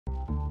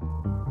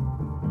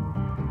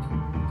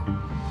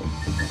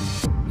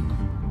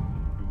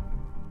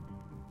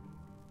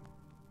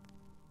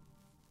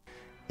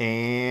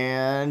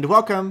And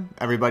welcome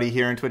everybody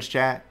here in Twitch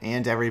chat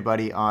and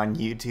everybody on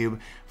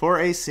YouTube for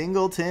a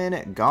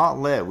Singleton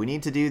Gauntlet. We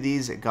need to do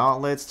these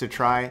gauntlets to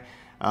try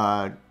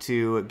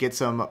to get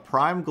some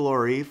Prime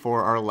Glory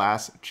for our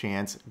last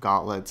chance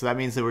gauntlet. So that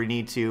means that we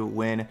need to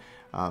win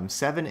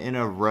 7 in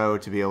a row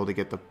to be able to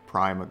get the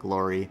Prime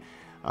Glory.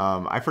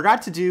 I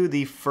forgot to do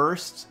the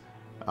first,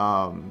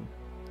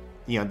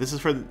 this is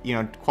for,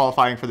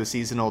 qualifying for the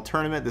seasonal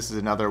tournament. This is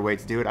another way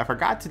to do it. I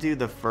forgot to do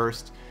the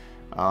first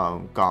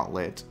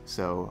gauntlet,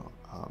 so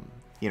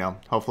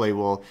hopefully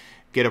we'll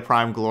get a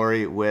Prime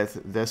Glory with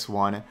this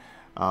one.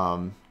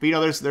 But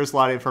there's a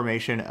lot of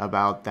information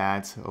about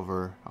that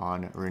over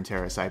on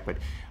Runeterra site. But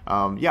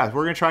yeah,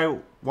 we're gonna try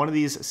one of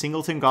these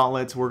Singleton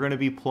gauntlets. We're gonna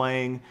be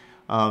playing.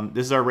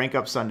 This is our rank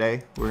up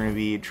Sunday. We're gonna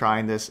be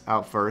trying this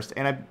out first,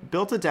 and I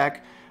built a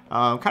deck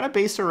kind of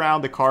based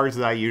around the cards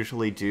that I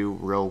usually do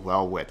real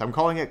well with. I'm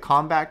calling it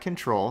Combat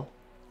Control,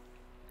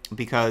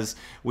 because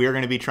we are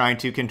going to be trying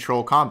to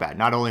control combat.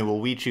 Not only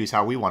will we choose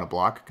how we want to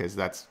block, because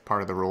that's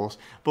part of the rules,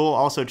 but we'll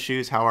also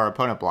choose how our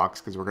opponent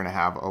blocks, because we're going to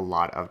have a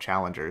lot of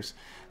challengers.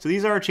 So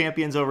these are our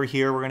champions over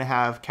here. We're going to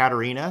have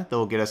Katarina. That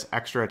will get us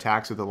extra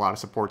attacks with a lot of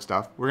support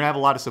stuff. We're going to have a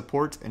lot of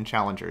support and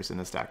challengers in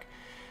this deck.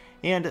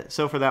 And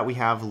so for that, we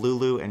have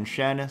Lulu and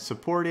Shen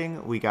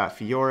supporting. We got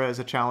Fiora as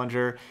a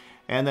challenger.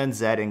 And then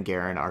Zed and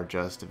Garen are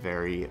just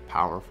very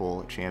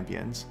powerful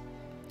champions.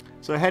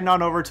 So heading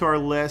on over to our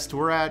list,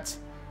 we're at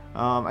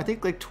I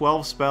think like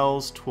 12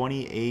 spells,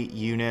 28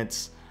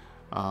 units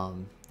that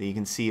you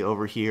can see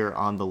over here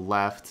on the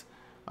left.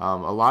 A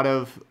lot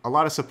of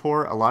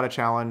support, a lot of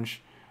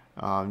challenge.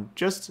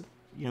 Just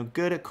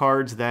good at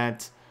cards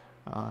that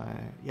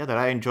that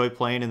I enjoy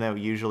playing and that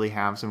we usually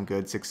have some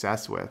good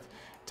success with.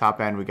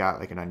 Top end we got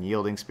like an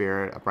Unyielding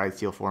Spirit, a Bright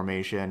Steel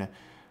Formation.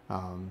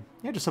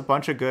 Just a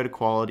bunch of good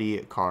quality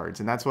cards,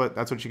 and that's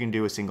what you can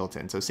do with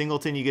Singleton. So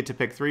Singleton, you get to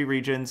pick 3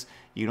 regions.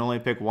 You can only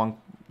pick one.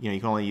 You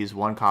can only use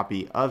 1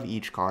 copy of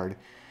each card,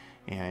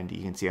 and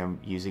you can see I'm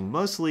using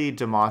mostly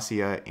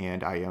Demacia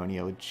and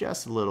Ionia with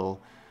just a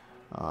little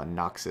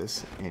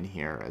Noxus in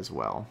here as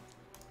well.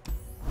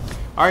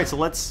 All right, so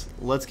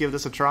let's give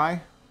this a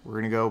try. We're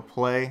gonna go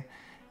play,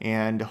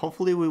 and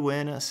hopefully we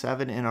win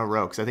 7 in a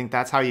row, because I think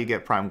that's how you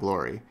get Prime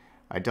Glory.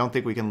 I don't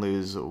think we can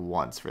lose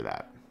once for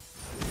that.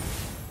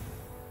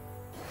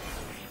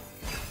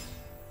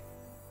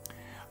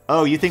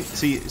 Oh, you think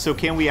so?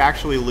 Can we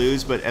actually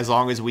lose? But as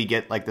long as we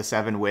get like the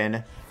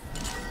 7-win,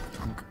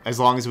 as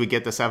long as we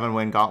get the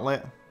 7-win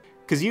gauntlet,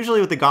 because usually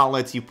with the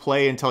gauntlets you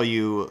play until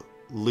you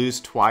lose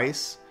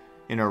twice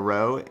in a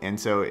row, and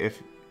so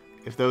if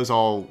those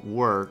all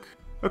work,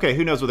 okay,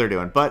 who knows what they're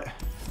doing? But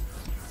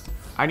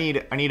I need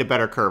a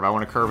better curve. I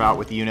want to curve out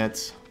with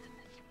units.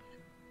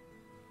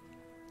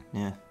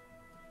 Yeah.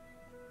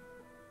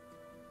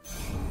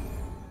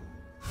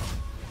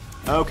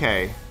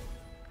 Okay.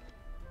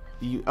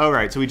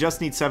 Alright, so we just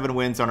need 7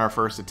 wins on our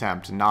first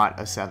attempt, not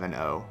a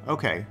 7-0.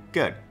 Okay,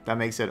 good. That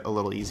makes it a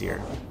little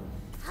easier.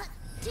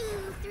 2,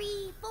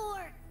 3,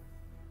 4.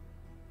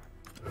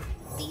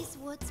 These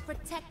woods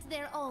protect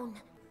their own.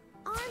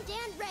 Armed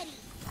and ready.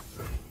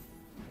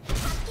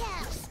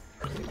 Yes.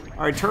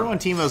 Alright, turn 1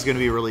 Teemo is going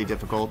to be really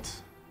difficult.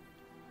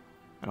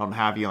 I don't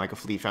have like a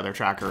Fleet Feather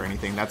Tracker or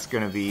anything. That's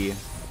going to be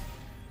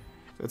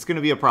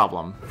a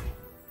problem.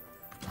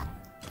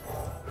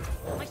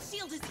 My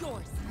shield is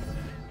yours.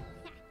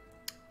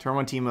 Turn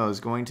 1 Teemo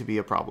is going to be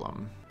a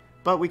problem.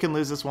 But we can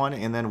lose this one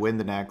and then win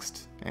the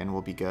next, and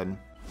we'll be good.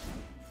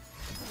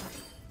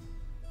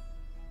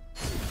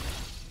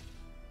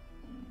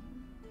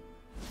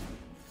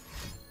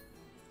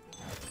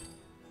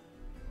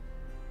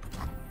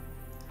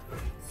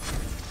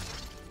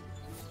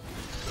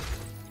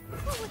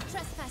 Who would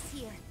trespass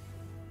here?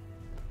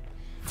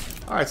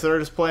 Alright, so they're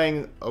just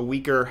playing a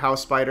weaker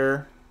House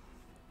Spider.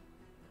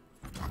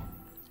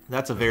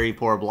 That's a very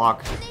poor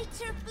block.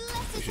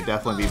 We should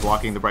definitely be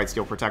blocking the Bright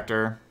Steel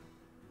Protector.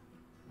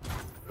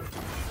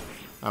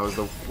 That was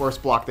the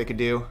worst block they could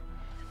do.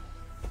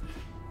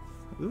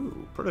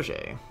 Ooh,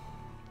 Protege.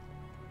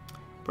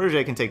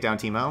 Protege can take down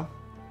Teemo.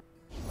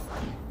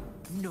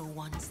 No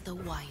one's the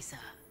wiser.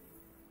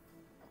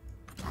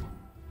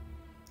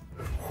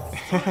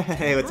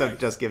 Hey, what's up,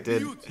 Just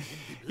Gifted?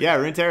 Yeah,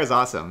 Runeterra is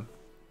awesome.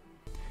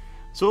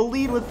 So we'll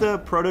lead with the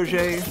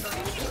Protege,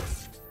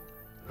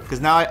 because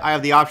now I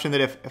have the option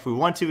that if we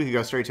want to, we can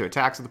go straight to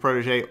attacks with the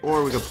Protege,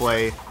 or we could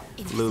play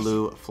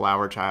Lulu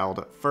Flower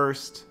Child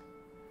first.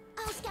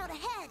 I'll scout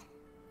ahead.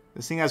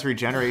 This thing has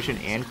regeneration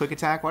and quick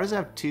attack. Why does it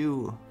have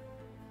 2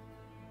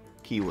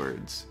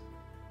 keywords?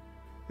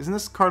 Isn't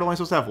this card only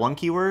supposed to have 1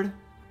 keyword?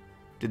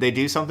 Did they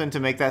do something to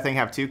make that thing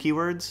have 2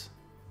 keywords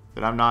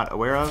that I'm not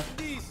aware of?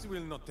 This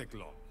will not take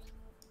long.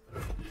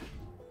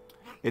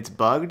 It's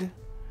bugged?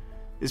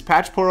 Is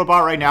Patch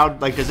Porobot right now,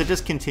 like, does it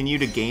just continue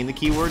to gain the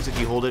keywords if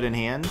you hold it in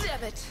hand?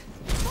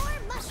 More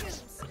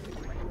mushrooms.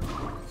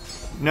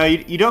 No,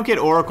 you don't get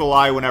Oracle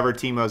Eye whenever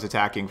Teemo's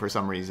attacking for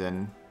some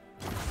reason.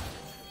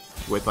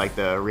 With, like,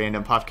 the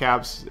random puff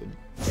caps.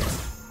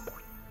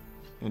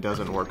 It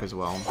doesn't work as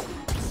well.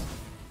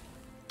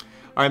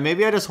 Alright,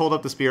 maybe I just hold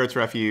up the Spirit's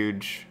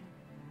Refuge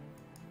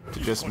to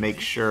just make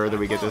sure that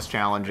we get this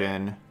challenge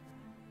in.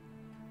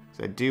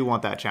 Because I do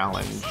want that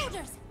challenge.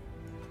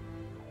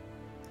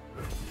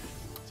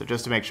 So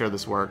just to make sure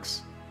this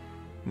works.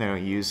 And they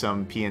don't use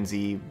some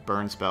PNZ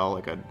burn spell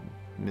like a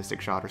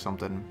Mystic Shot or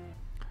something.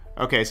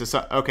 Okay,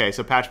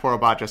 so Patch Portal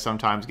Bot just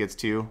sometimes gets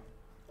 2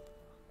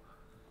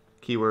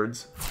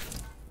 keywords.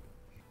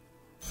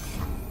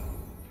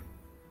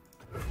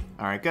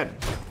 Alright, good.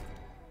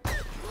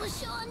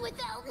 Push on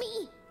without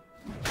me.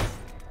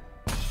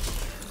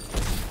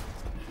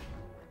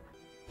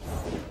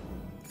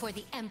 For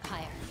the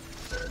Empire.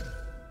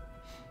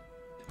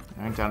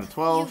 Alright, down to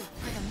 12.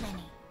 For the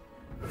many.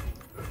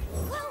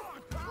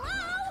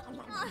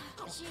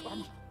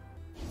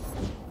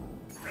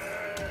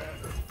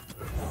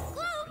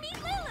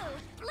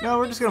 No,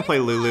 we're just gonna play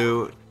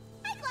Lulu.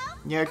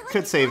 Yeah, it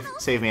could save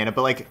mana,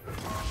 but like,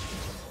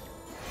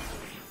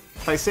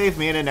 if I save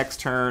mana next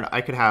turn, I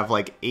could have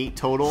like 8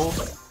 total,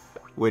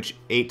 which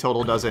 8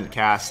 total doesn't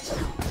cast,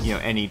 you know,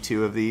 any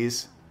 2 of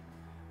these.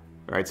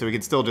 All right, so we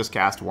can still just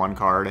cast 1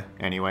 card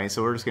anyway.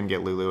 So we're just gonna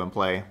get Lulu and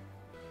play.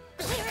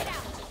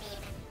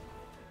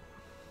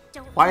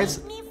 Why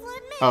is?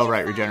 Oh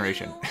right,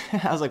 regeneration.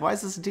 I was like, why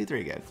is this a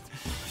 2/3 again?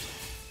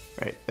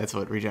 Right, that's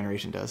what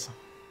regeneration does.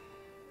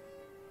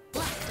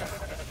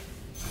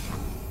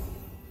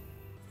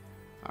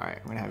 Alright,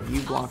 I'm gonna have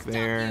you block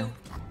there.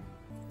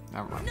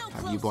 Never mind.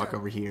 Have you block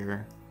over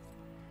here.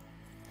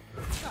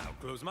 I'll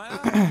close my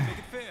eyes, make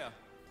it fair.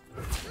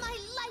 My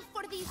life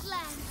for these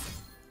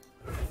lands.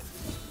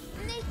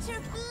 Nature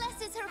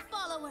blesses her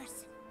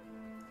followers.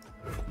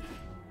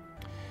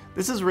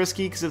 This is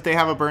risky because if they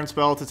have a burn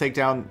spell to take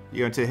down,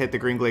 you know, to hit the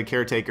Greenglade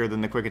Caretaker,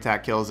 then the quick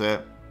attack kills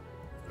it.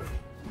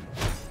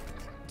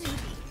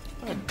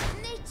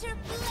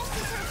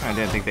 I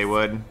didn't think they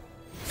would.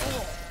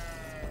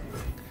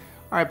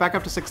 Alright, back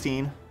up to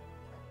 16.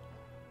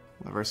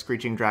 We'll have our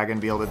Screeching Dragon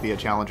be able to be a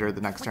challenger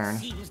the next turn.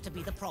 Seems to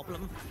be the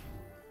problem.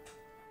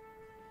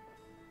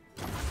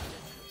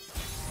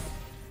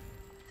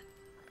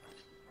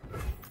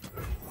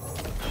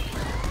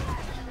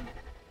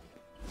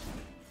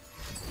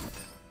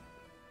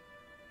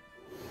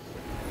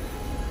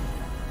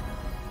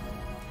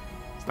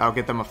 So that'll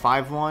get them a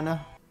 5/1.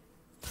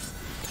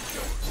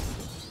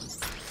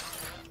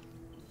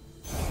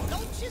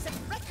 Launches at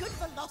record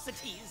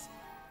velocities.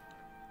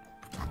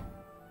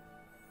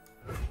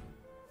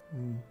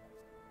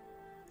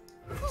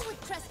 Who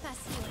would trespass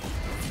here?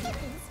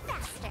 Skipping's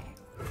faster.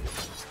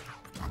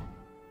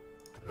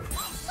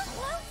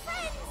 Hello,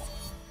 friends.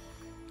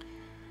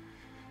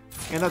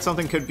 And that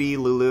something could be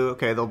Lulu.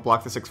 Okay, they'll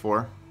block the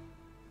 6/4.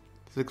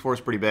 6/4 is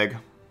pretty big.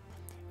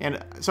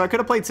 And so I could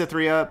have played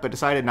Cythria, but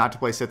decided not to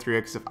play Cythria,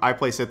 because if I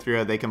play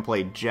Cythria, they can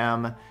play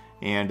Gem,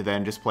 and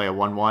then just play a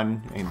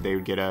 1/1, and they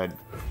would get a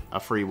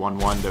free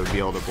 1/1 that would be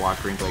able to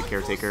block Greenglade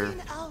Caretaker.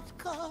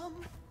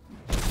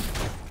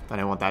 I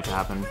didn't want that to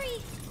happen.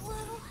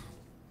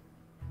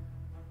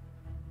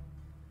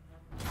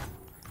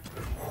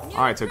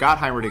 Alright, so got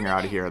Heimerdinger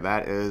out of here.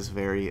 That is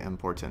very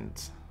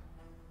important.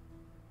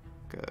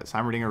 Because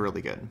Heimerdinger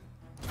really good.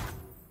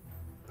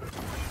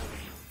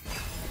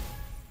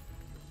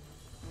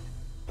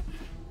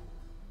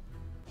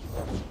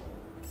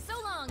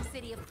 So long,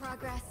 City of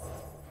Progress.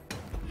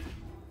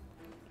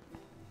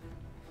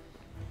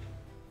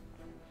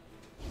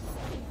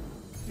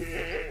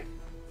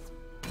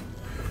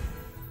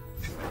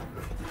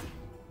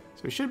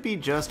 So we should be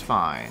just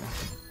fine.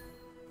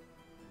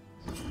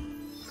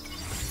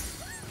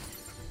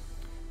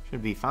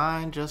 Should be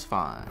fine, just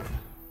fine.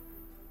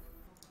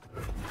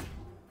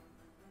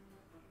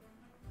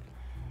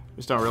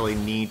 Just don't really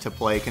need to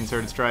play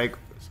Concerted Strike,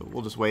 so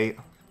we'll just wait.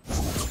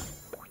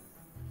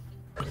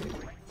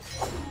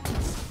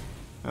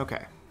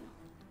 Okay.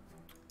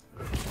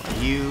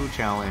 You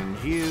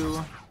challenge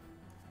you.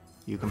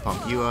 You can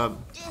pump you up.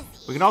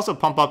 We can also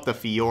pump up the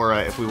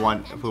Fiora if we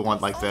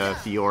want like the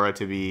Fiora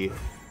to be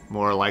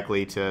more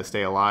likely to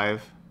stay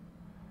alive.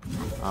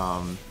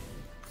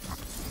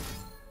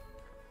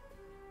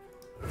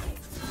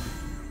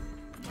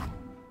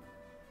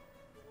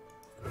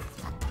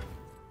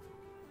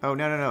 Oh,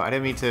 no. I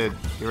didn't mean to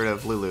get rid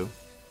of Lulu.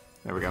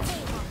 There we go.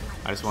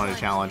 I just wanted a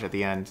challenge at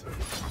the end.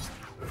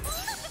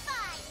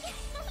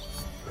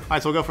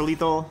 Alright, so we'll go for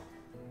lethal.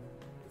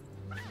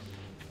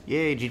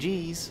 Yay,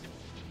 GG's.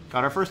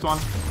 Got our first one.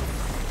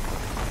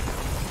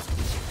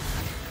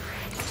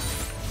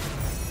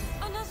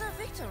 Another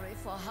victory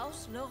for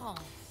House Laurent.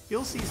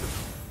 You'll see some.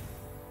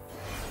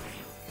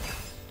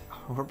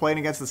 We're playing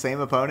against the same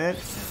opponent?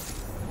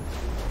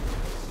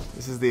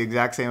 This is the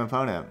exact same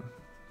opponent.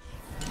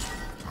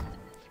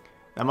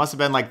 That must have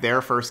been like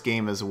their first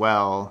game as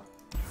well.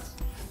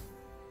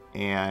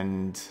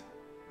 And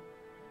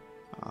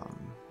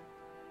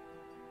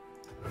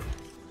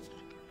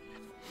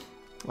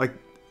like,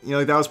 you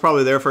know, that was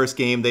probably their first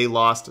game. They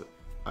lost,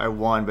 I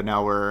won, but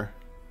now we're,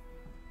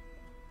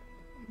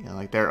 you know,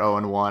 like they're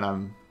 0-1.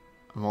 I'm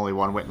only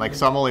 1 win. Like,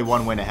 so I'm only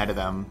 1 win ahead of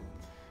them.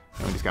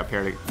 And we just got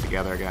paired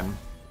together again.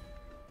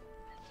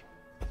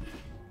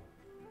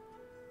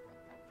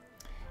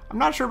 I'm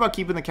not sure about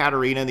keeping the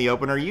Katarina in the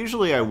opener.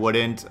 Usually I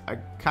wouldn't. I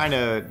kind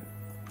of,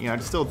 you know, I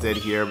still did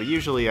here, but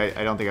usually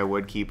I don't think I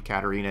would keep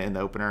Katarina in the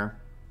opener.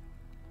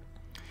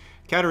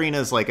 Katarina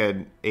is like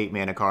an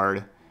 8-mana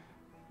card,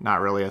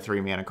 not really a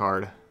 3-mana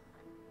card.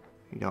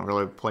 You don't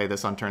really play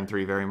this on turn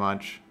 3 very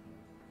much.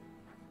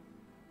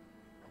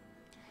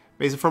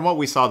 Basically, from what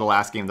we saw the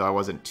last game, though, I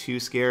wasn't too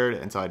scared,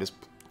 and so I just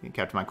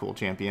kept my cool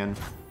champion.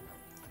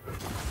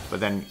 But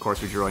then, of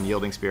course, we drew on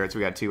Yielding Spirits.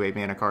 We got 2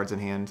 8-mana cards in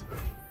hand.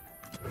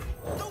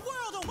 The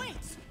world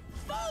awaits!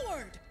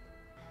 Forward!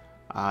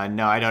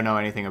 No, I don't know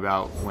anything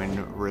about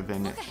when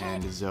Riven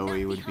and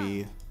Zoe would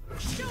be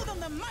Show them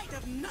the might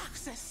of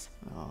Noxus!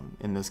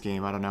 in this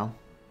game. I don't know.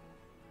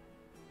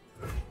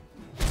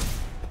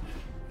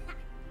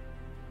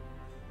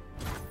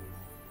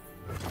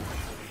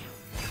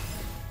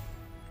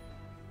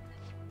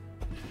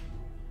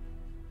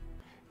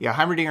 Yeah,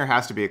 Heimerdinger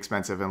has to be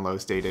expensive and low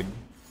stated.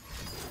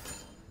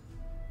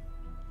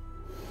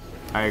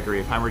 I agree.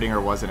 If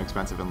Heimerdinger wasn't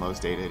expensive and low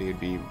stated, he'd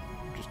be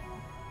just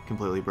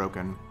completely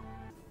broken.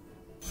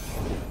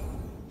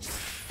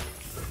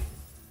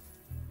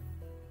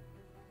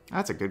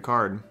 That's a good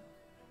card.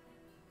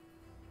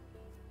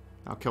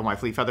 I'll kill my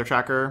Fleet Feather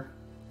Tracker.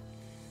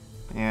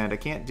 And I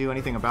can't do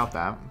anything about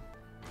that.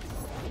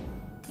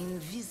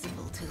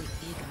 Invisible to the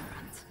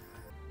ignorant.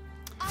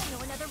 I know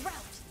another route.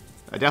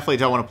 I definitely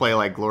don't want to play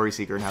like Glory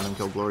Seeker and have them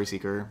kill Glory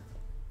Seeker.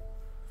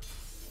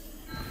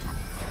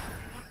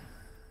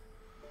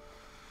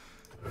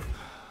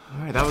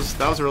 Alright, that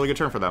was a really good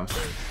turn for them.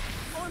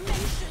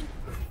 Formation.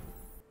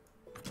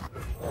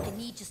 I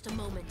need just a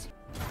moment.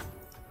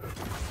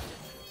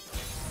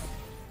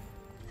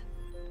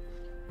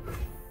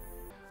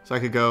 So I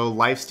could go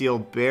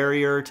Lifesteal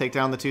Barrier, take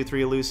down the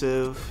 2/3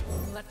 elusive.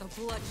 Let the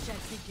bloodshed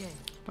begin.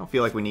 Don't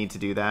feel like we need to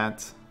do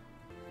that.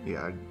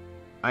 Yeah,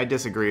 I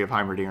disagree of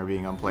Heimerdinger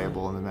being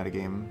unplayable in the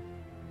metagame.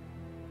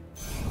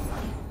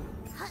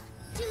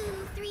 2,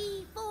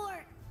 3,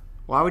 4.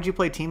 Why would you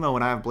play Teemo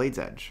when I have Blade's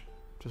Edge?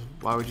 Just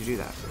why would you do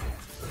that?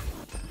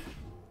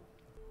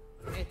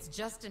 It's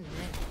just an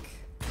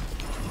nick.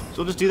 So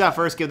we'll just do that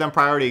first, give them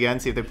priority again,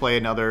 see if they play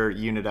another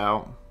unit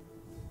out.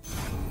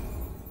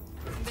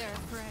 They're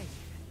afraid.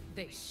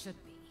 They should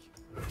be.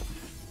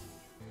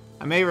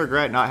 I may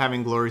regret not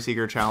having Glory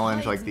Seeker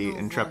challenge like the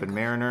Intrepid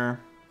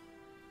Mariner.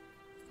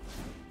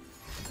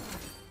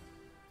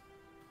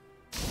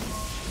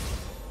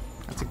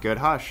 That's a good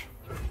hush.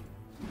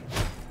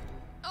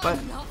 But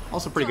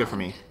also pretty good for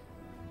me.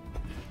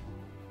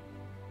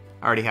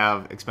 I already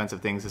have expensive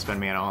things to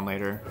spend mana on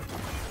later.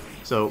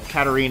 So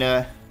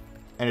Katarina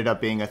ended up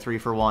being a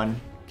 3-for-1.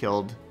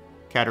 Killed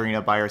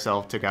Katarina by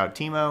herself, took out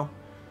Teemo,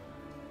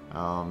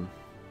 Lunari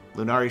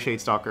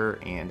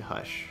Shadestalker, and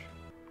Hush.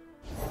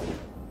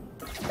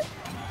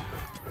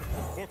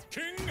 For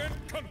king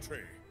and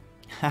country.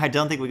 I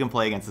don't think we can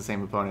play against the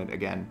same opponent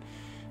again.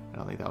 I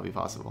don't think that'll be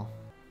possible.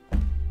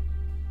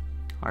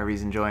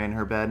 Ivy's enjoying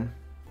her bed.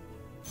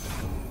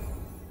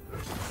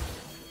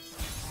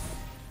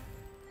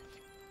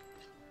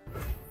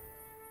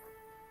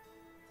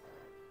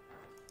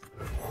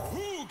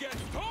 Who gets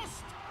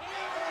tossed?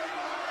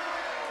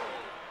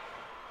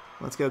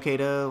 Let's go,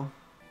 Kato.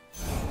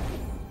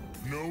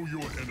 Know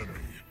your enemy.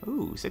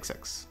 Ooh,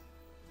 6/6.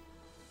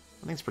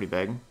 I think it's pretty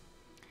big.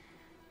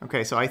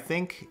 Okay, so I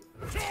think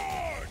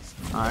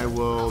I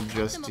will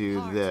just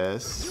do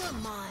this You're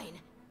mine.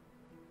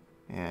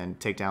 and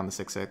take down the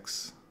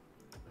 6/6.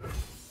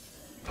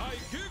 I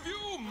give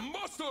you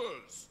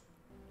muscles.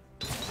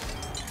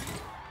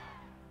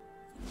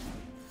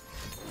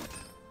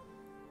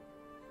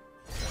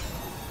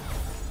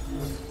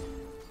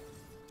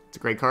 It's a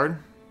great card.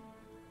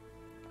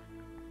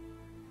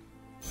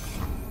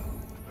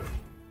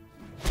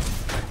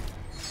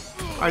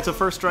 Alright, so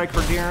first strike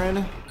for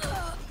Garen.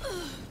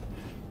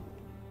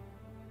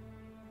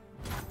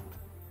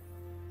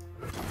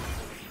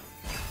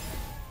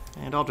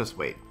 And I'll just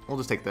wait. We'll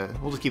just keep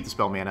the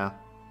spell mana.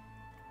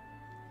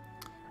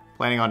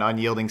 Planning on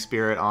Unyielding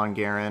Spirit on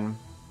Garen.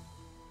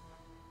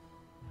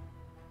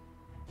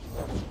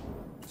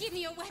 Give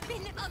me a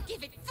weapon, I'll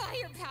give it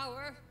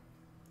firepower.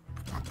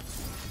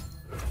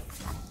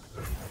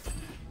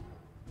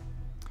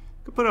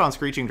 Could put it on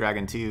Screeching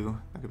Dragon too.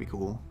 That could be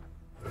cool.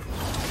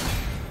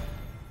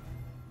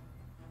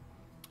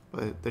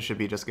 But this should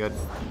be just good.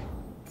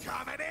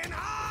 Coming in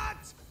hot.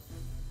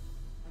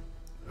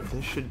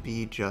 This should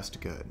be just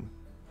good.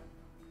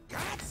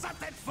 Got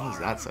something for What is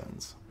that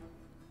sentence?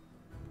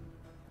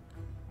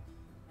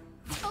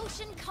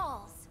 Ocean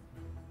calls.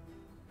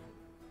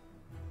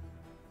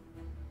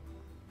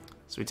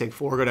 So we take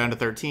 4, go down to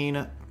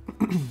 13.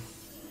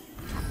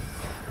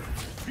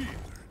 Fear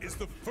is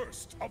the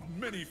first of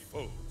many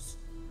foes.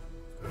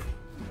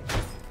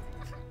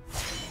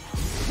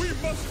 We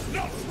must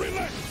not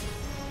relent.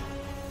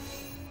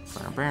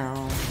 Bow,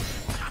 bow.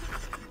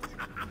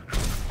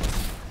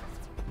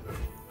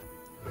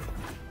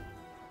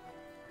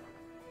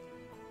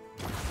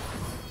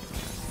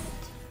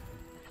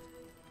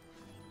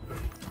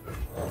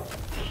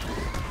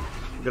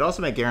 We could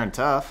also make Garen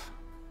tough.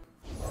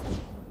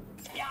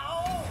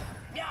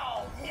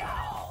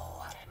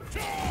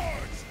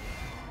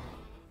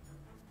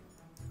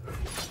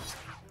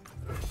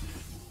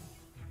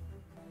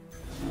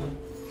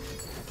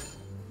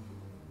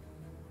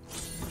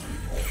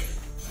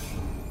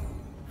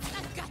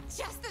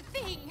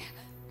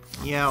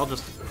 Yeah, I'm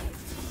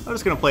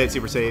just gonna play it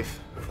super safe.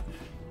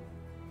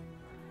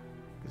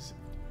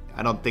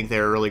 I don't think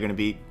they're really gonna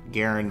beat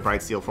Garen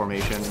Bright Steel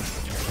formation,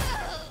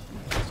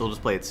 so we'll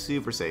just play it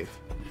super safe.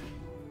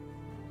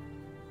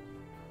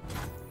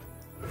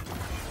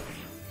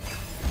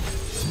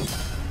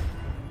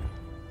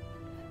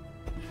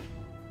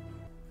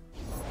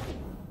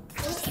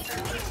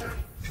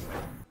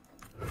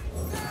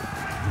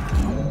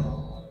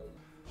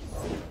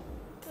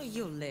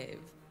 You'll live,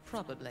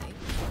 probably.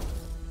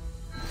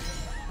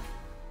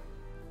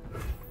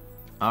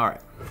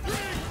 Alright.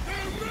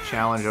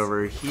 Challenge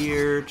over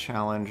here,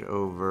 challenge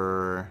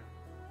over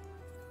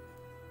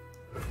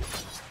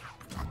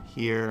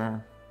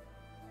here.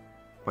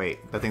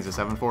 Wait, that thing's a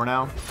 7-4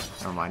 now?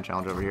 Never mind,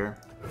 challenge over here.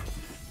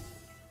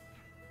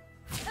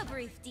 A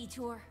brief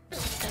detour.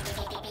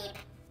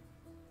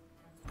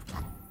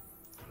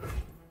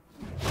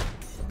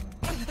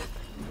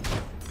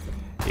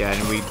 Yeah,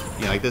 and we, you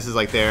know, like this is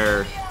like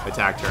their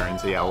attack turn,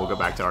 so yeah, we'll go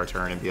back to our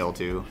turn and be able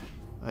to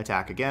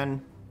attack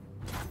again.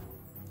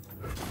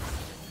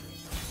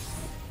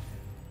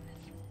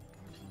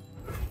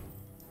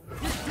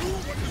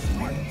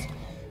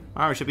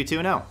 Alright, we should be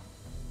 2-0.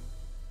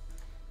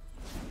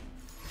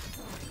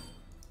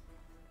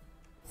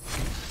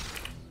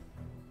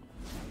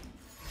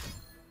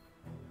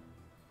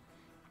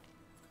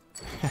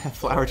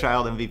 Flower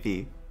Child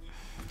MVP.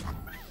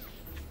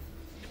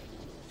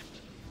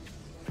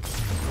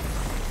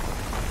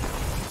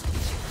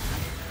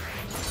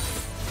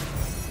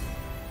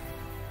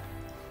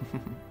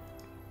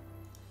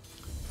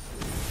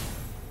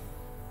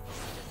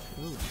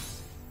 Ooh.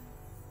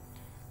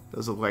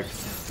 Those look like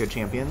good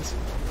champions.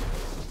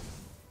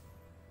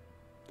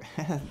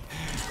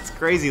 It's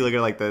crazy looking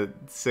at like the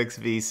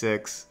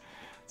 6v6.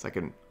 It's like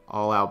an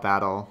all-out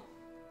battle.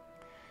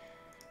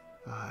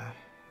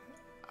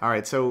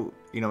 Alright, so,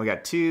 you know, we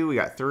got 2, we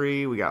got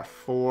 3, we got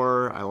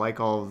 4. I like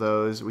all of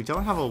those. We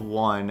don't have a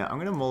 1. I'm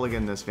going to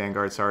mulligan this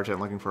Vanguard Sergeant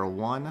looking for a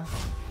 1.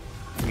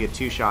 We get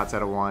 2 shots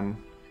at a 1.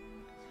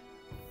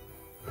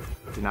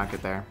 Did not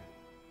get there.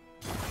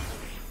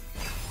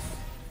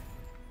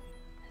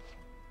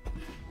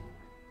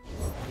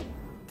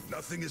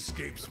 Nothing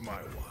escapes my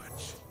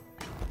watch.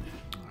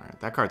 Alright,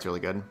 that card's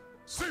really good.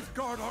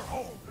 Safeguard our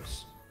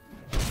homes.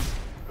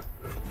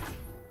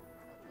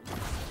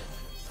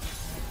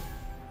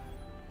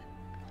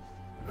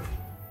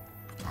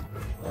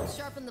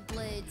 Sharpen the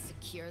blade,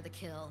 secure the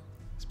kill.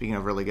 Speaking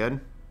of really good.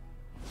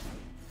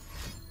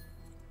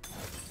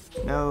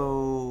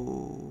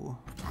 No.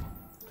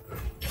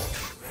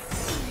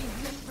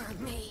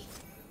 Remember me.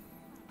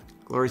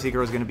 Glory Seeker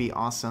was going to be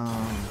awesome.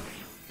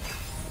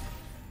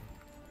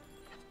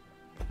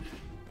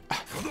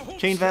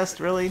 Chain Vest,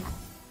 really?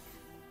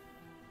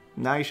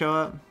 Now you show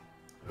up?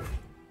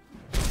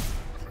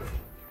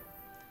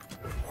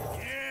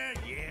 Yeah,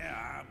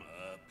 I'm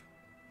up.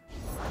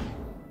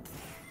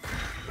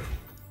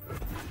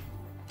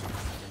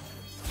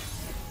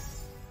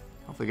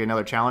 Hopefully get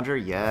another challenger.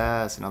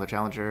 Yes, another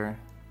challenger.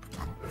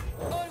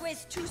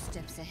 Always 2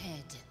 steps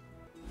ahead.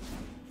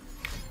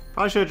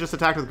 Probably should have just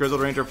attacked with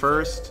Grizzled Ranger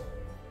first.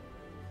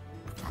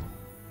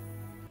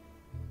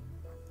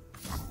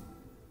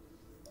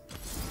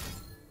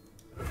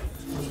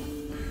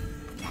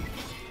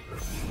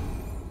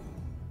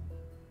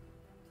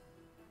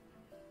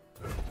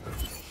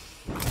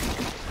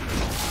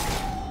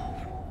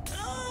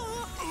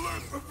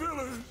 Alert the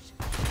village.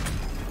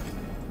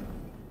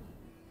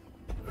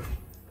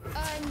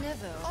 I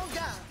never. Oh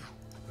God.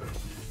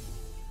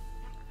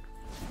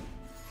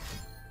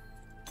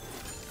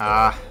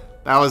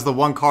 That was the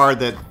one card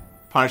that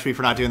punished me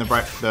for not doing the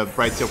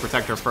Bright Steel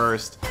Protector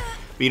first.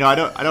 But, you know, I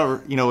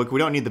don't, you know, we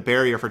don't need the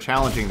barrier for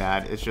challenging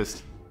that. It's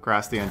just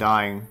Grasp the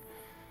Undying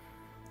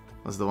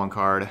was the one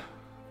card.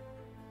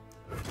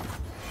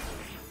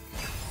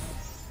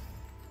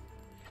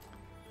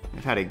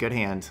 I've had a good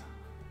hand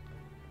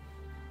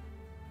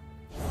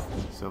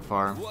so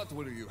far. What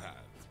will you have?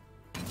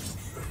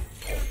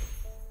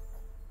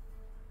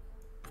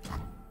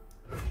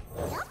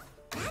 Yep,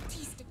 that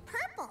tasted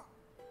purple.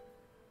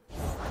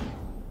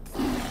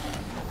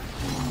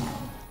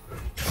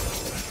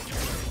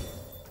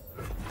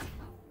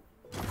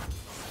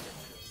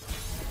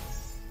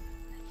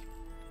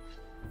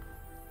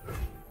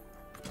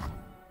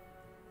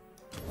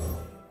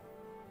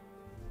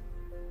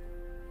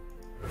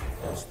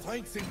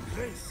 Strength and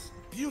grace,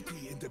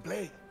 beauty in the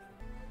blade.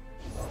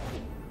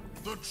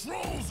 The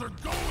trolls are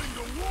going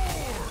to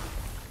war!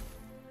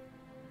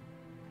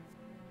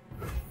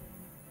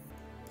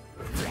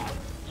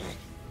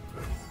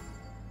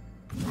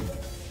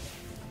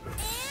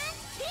 And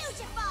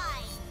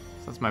beautify.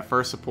 So that's my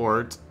first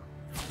support.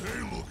 They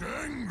look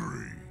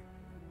angry.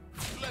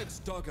 Let's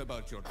talk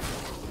about your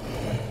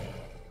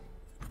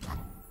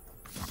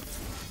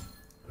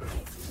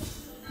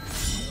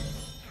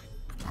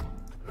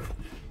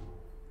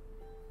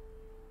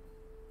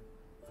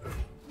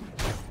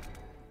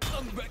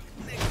Come back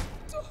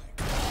next time.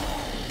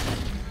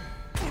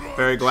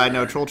 Very glad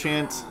no troll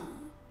chant.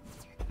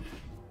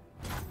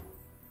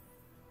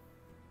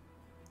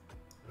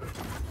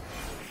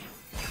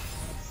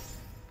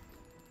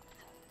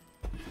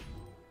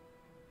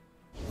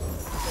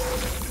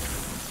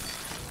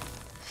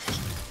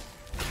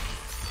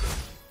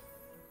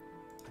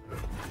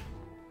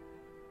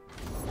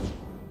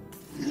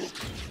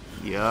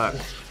 Yuck.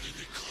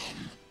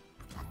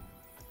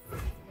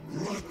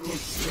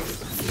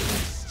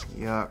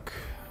 Yuck.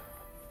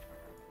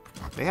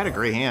 They had a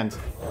great hand.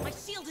 My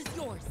shield is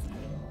yours.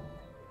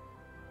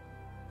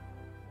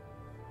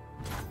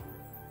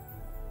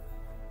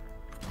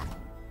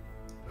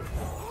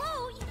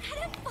 Whoa, you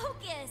gotta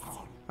focus.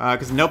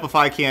 Because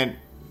Nopify can't...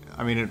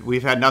 I mean,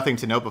 we've had nothing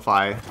to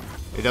Nopify.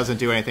 It doesn't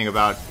do anything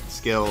about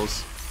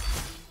skills.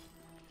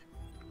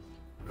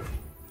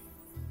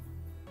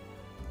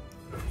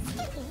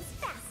 Things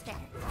faster.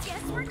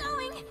 Guess we're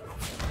going.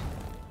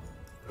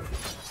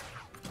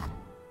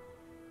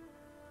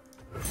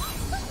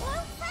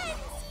 Hello,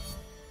 friends.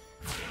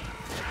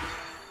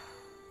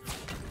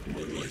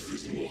 My life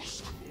is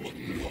lost, but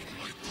not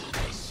my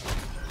purpose.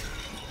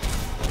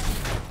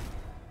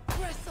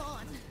 Press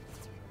on.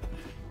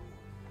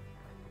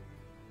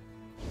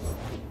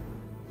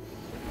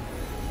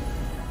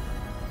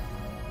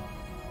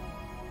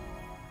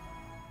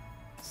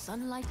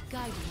 Sunlight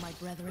guide you, my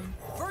brethren.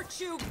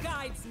 Virtue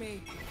guides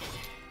me.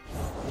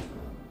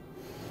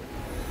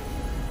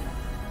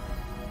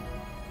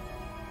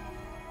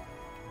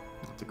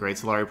 It's a great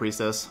Solari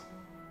Priestess.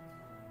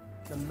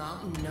 The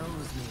mountain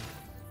knows me.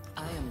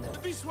 I am the...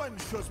 This one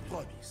shows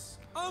promise.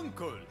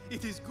 Uncle,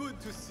 it is good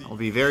to see. I'll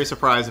be very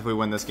surprised if we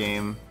win this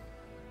game.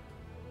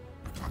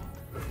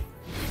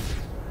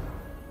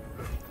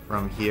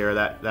 From here,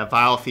 that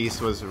Vile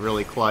Feast was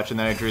really clutch, and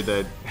then I drew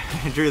the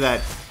I drew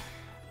that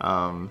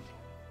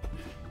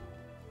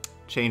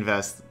Chain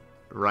Vest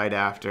right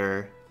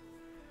after.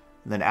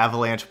 And then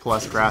Avalanche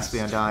plus Grasp the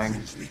Undying.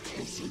 Me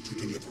closer to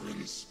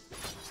deliverance.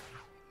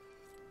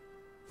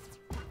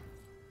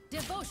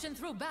 Devotion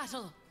through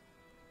battle.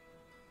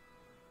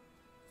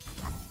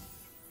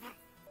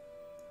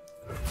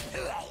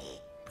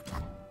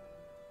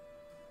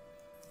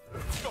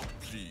 Stop,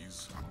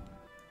 please.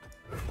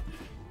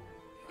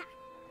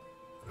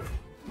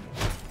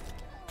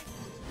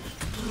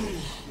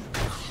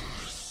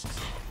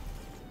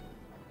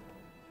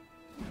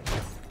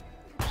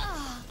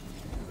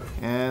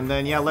 And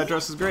then, yeah,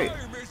 Ledros is great.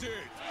 Time is it?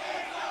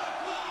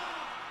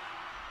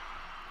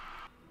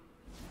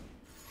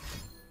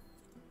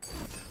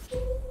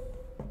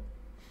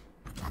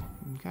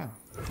 Okay.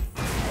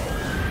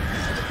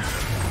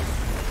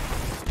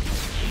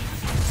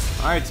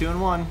 Alright,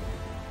 2-1.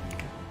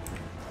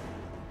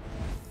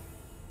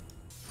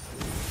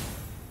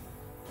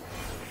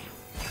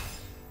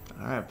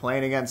 Alright,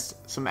 playing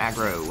against some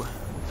aggro.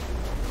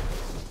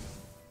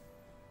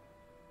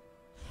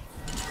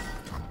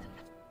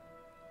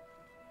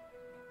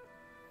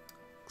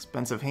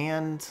 Expensive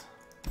hand.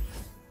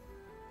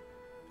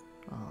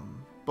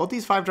 Both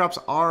these 5-drops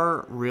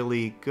are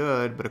really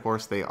good, but of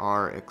course they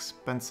are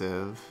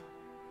expensive.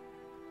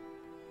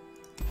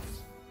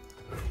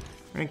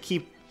 I'm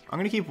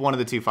gonna keep one of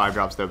the 2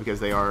 5-drops though, because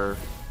they are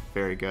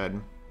very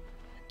good.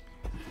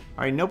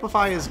 Alright,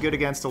 Nopify is good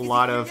against a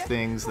lot of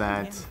things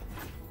that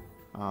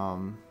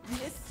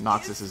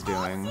Noxus is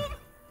doing.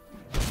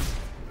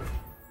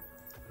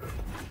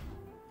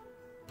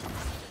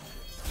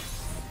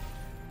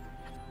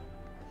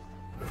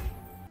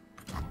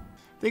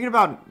 Thinking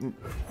about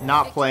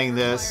not playing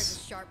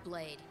this Sharp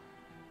blade.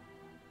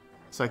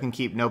 so I can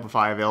keep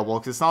Nopify available,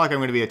 because it's not like I'm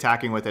going to be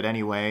attacking with it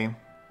anyway.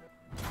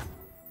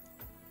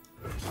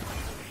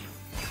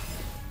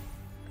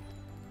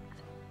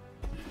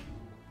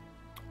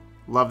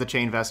 Love the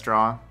Chain Vest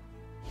draw.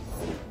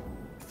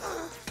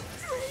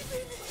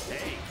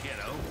 Hey,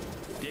 kiddo.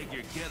 Dig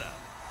your get up.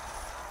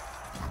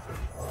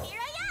 Here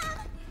I am.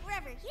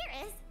 Wherever here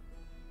is.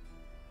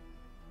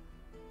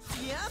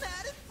 Yeah, I'm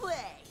out of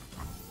play.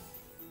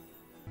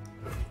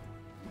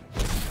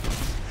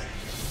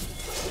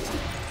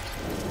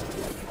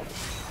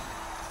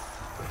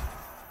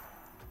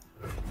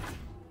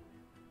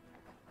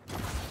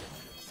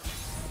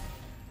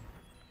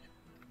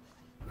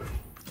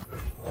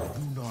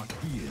 Do not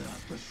hear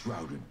the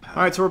shrouded path.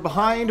 Alright, so we're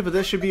behind, but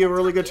this should be a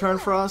really good turn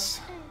for us.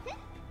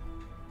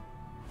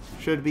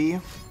 Should be.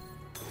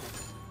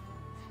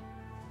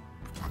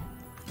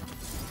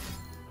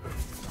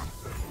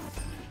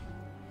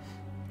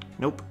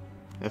 Nope.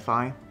 If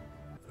I.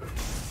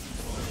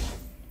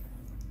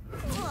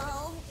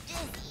 Whoa,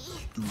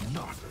 dizzy. Do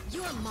not.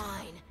 You're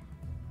mine.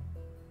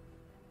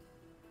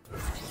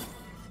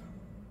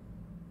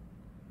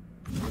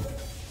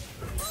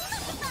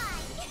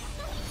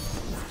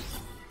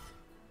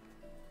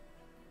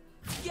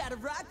 Gotta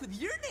rock with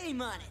your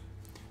name on it.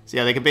 So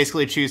yeah, they could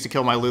basically choose to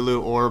kill my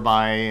Lulu or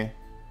my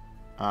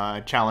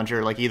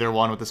Challenger, like either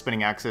one with the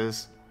spinning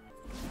axes.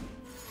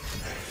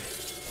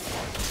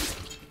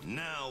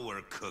 Now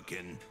we're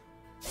cooking.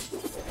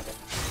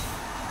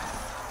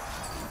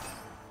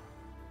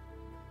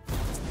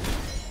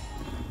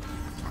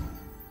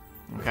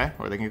 Okay,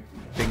 or they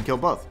can kill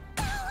both.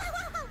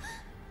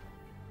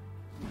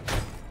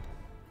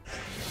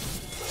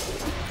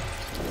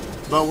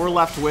 But we're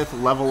left with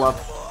leveled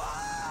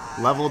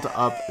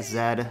up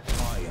Zed.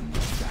 I am the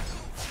shadow.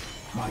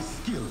 My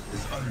skill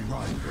is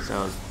unrivaled.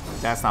 So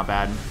that's not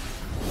bad.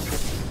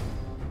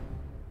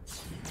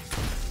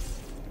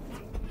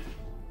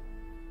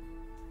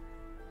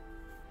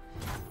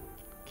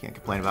 Can't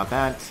complain about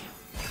that.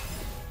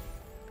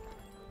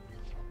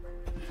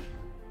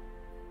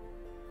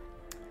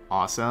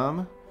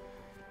 Awesome.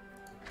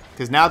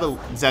 Because now the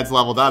Zed's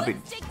leveled up,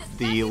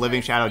 the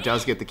Living Shadow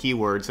does get the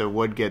keyword, so it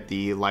would get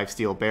the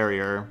Lifesteal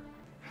Barrier.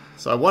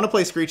 So I want to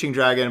play Screeching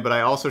Dragon, but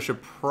I also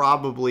should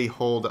probably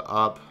hold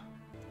up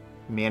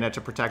mana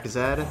to protect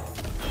Zed.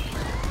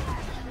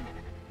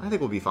 I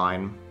think we'll be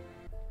fine.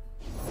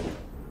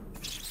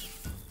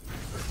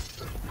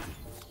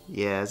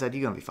 Yeah, Zed,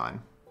 you're gonna be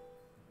fine.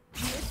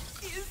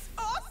 This is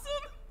awesome!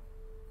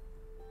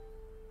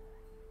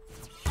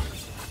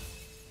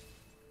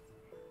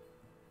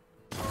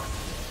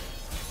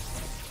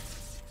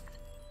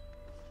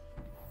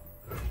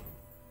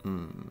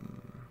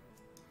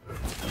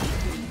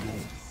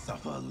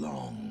 Suffer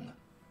long.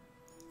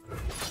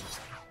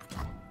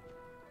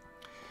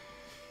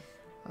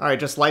 Alright,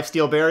 just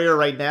Lifesteal Barrier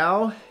right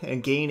now,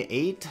 and gain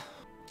 8.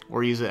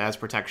 Or use it as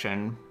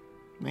protection.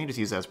 I think just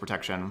use it as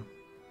protection.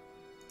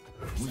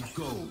 We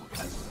go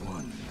as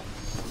one.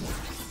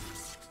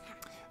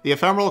 The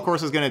Ephemeral, of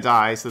course, is going to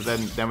die, so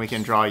then we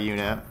can draw a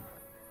unit.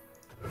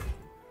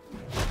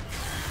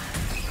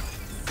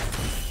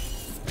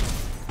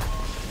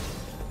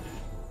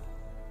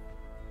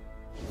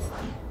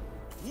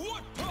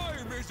 What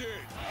time is it?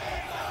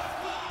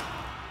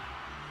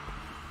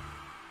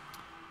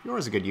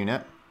 Yours is a good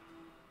unit.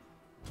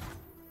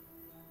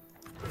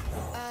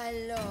 I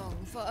long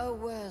for a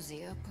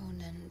worthy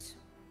opponent.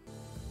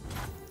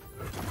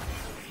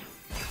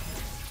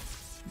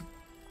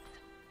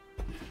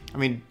 I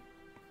mean,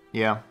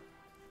 yeah.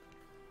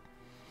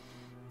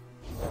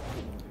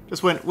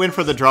 Just win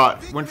for the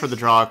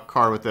draw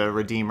card with the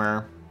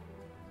Redeemer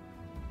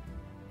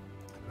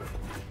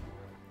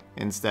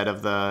instead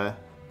of the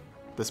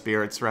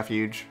Spirit's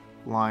Refuge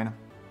line.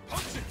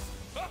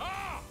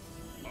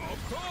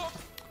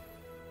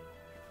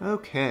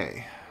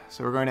 Okay,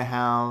 so we're going to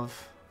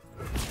have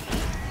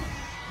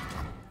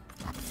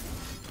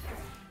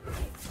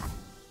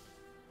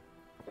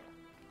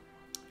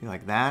you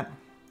like that.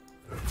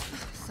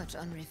 Such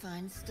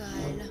unrefined style.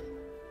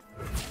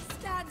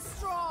 Stand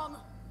strong.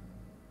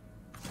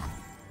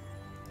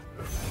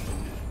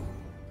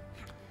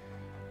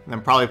 And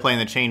then probably playing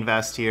the Chain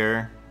Vest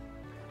here.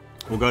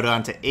 We'll go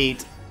down to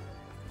 8.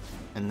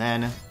 And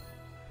then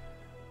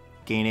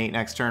gain 8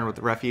 next turn with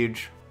the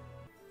Refuge.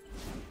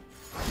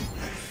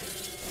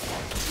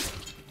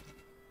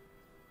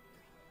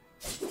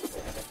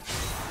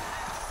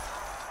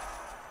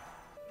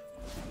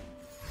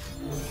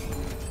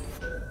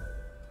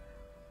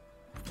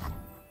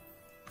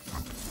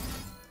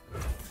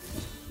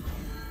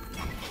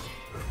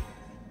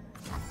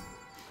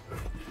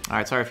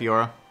 Alright, sorry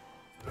Fiora.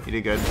 You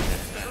did good.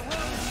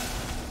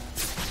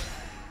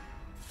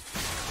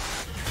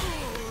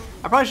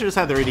 I probably should just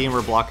have the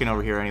Redeemer blocking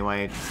over here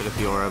anyway instead of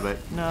Fiora, but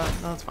no,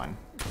 it's fine.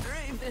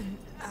 Raven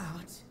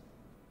out.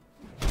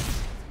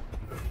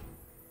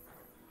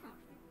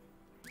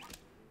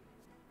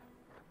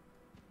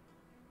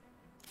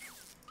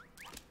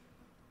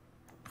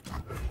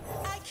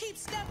 I keep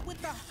step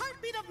with the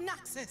heartbeat of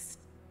Noxus.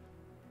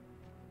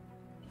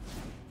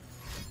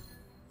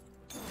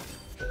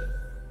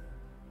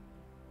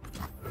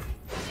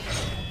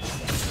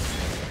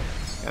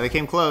 Yeah, they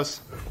came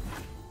close.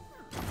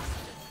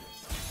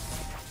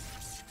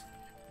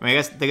 I mean, I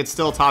guess they could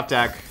still top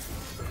deck.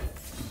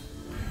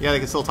 Yeah, they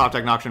could still top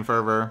deck Noxian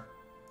Fervor.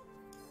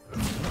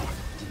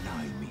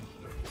 Deny me.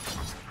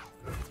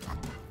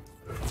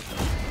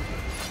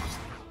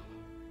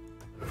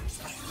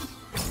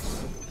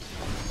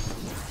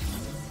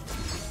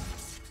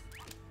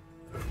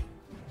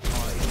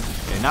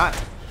 Okay, not.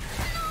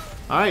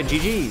 Alright,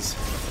 GG's.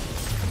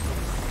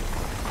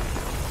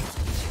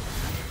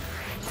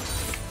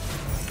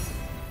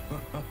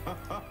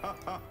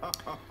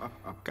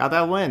 Got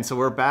that win, so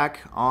we're back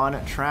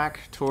on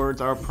track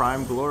towards our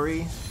prime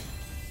glory.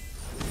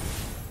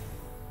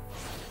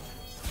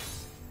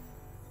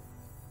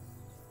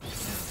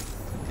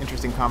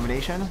 Interesting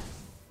combination.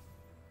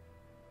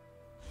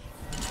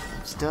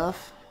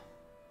 Stuff.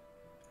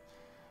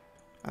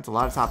 That's a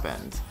lot of top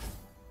end.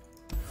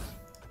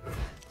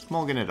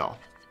 Mulligan it all.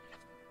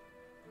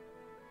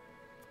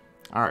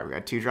 Alright, we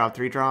got 2-drop,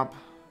 3-drop.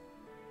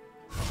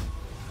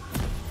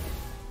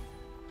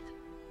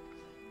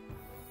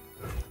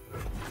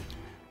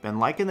 Been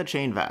liking the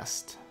Chain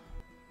Vest.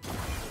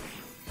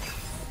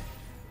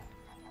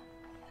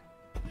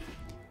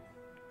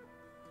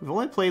 We've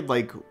only played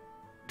like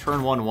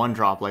turn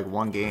 1-1-drop like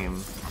one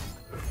game.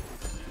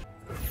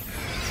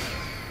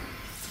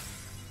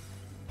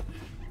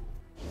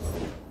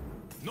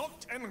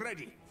 Knocked and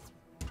ready.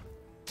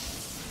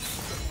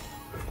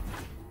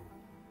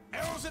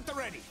 Arrows at the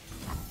ready.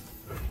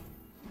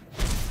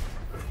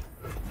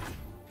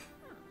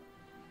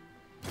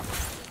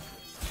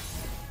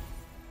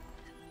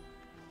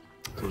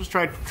 So we'll just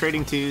try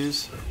trading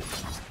 2s.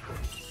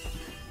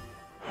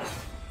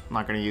 I'm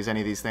not going to use any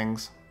of these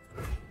things.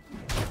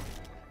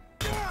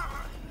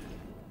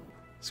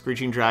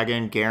 Screeching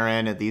Dragon,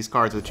 Garen, and these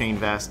cards with Chain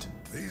Vest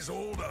These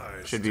old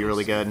eyes should be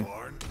really good.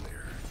 aren't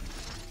clear.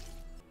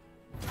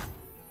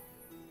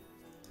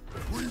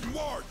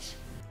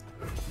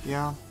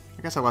 Yeah,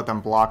 I guess I'll let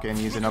them block and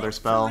use another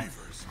spell.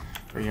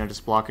 Or, you know,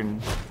 just block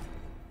and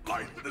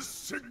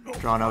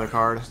draw another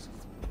card.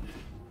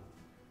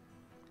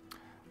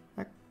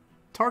 That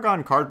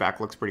Targon card back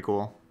looks pretty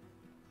cool.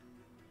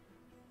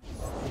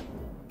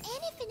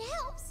 Anything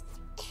else?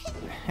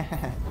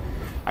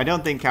 I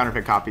don't think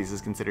counterfeit copies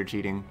is considered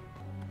cheating.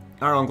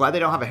 Alright, well, I'm glad they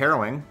don't have a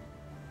harrowing.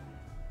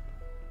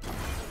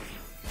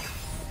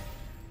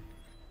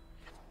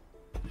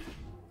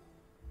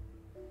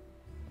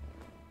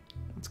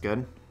 That's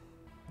good.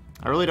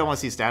 I really don't want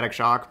to see Static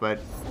Shock, but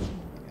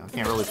you know, I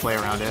can't really play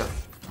around it.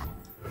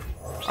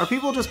 Are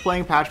people just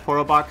playing Patch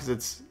Porobot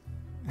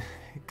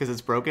because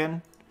it's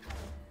broken?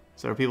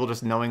 So are people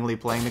just knowingly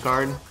playing the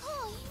card?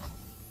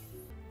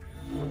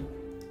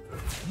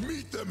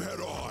 Meet them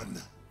head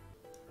on.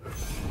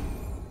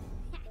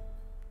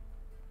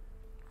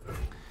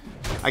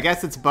 I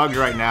guess it's bugged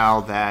right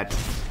now that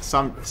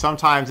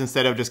sometimes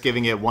instead of just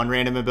giving it one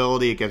random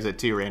ability, it gives it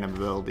 2 random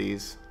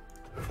abilities.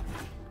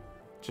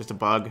 Just a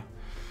bug.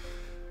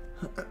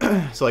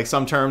 So like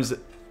some turns,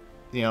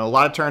 you know, a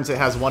lot of turns it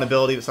has 1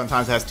 ability, but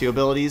sometimes it has 2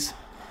 abilities.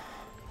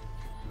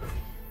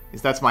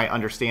 Because that's my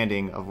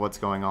understanding of what's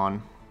going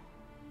on.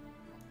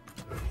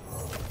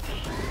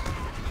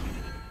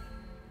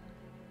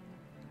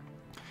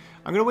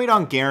 I'm gonna wait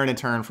on Garen in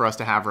turn for us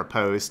to have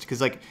Riposte, because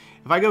like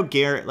if I go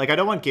Garen, like I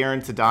don't want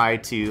Garen to die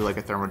to like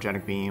a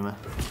Thermogenic Beam.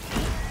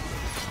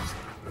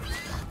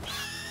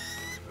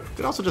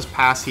 Could also just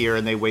pass here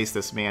and they waste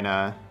this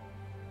mana.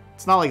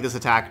 It's not like this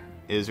attack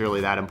is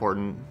really that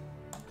important.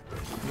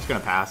 I'm just gonna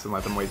pass and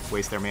let them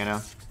waste their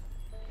mana.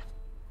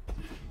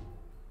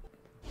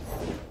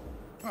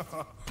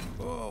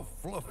 Oh,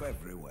 fluff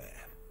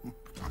everywhere.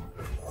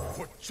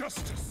 For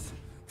justice,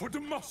 for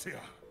Demacia.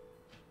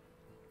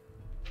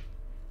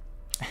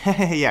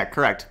 Yeah,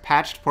 correct.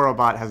 Patched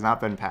Porobot has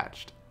not been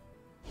patched.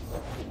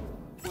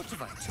 What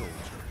have I told you?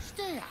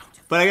 Stay out.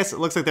 But I guess it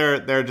looks like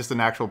they're just an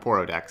actual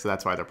Poro deck, so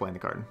that's why they're playing the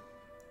card.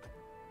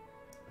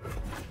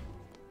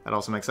 That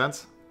also makes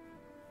sense.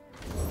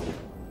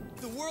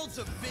 The world's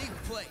a big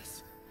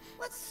place.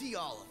 Let's see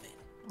all of it.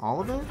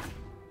 All of it?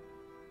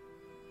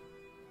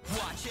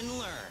 Watch and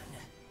learn.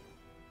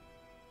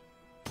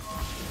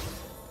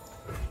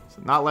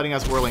 So not letting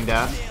us Whirling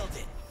Death. Nailed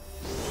it.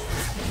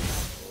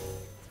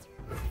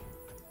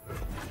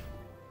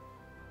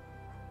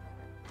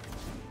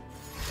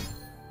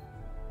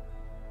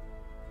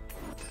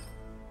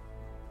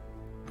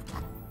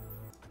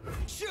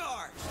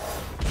 Charge.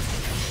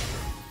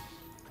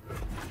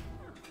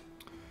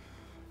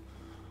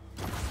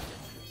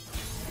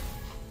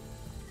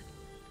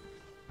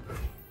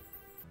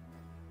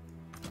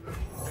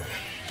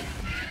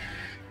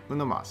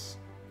 Lunamas.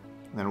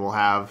 And then we'll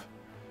have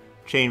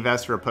Chain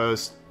Vest,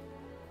 Riposte,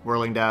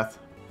 Whirling Death.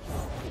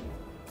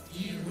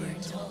 You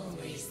weren't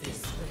always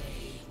this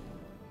way.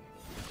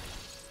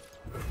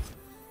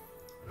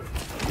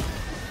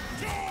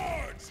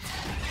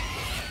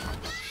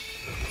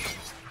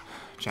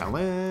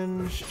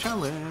 Challenge,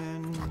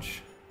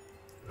 challenge,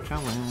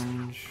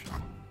 challenge.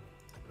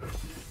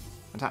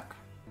 Attack.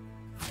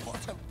 What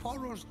have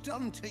Poro's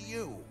done to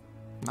you?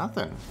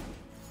 Nothing.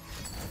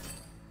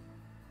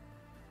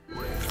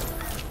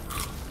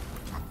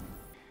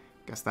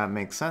 Guess that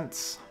makes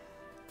sense.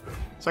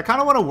 So I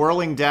kind of want a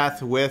Whirling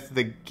Death with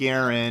the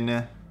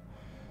Garen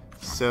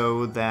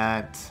so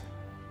that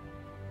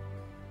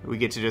we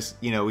get to just,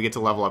 you know, we get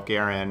to level up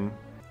Garen.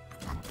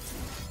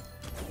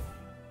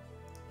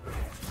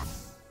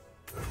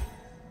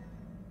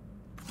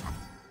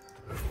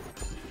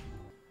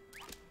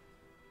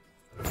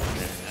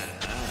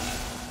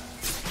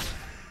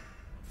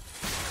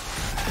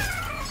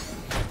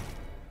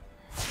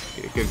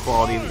 Get a good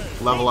quality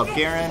level up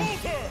Garen.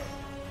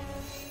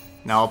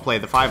 Now I'll play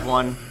the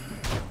 5/1.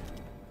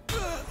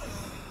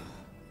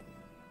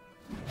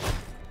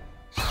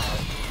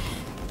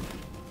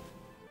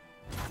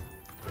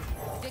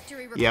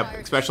 Yep,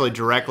 especially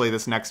directly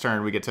this next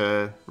turn we get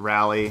to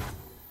rally,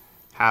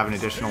 have an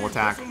additional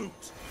attack.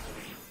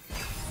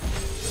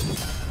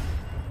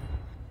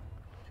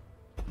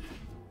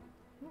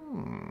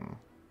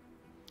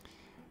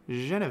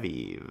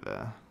 Genevieve.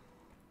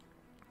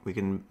 We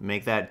can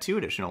make that 2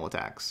 additional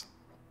attacks.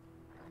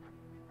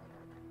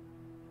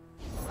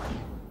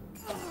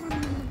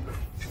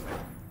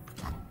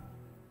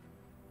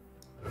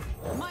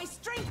 My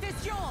strength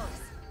is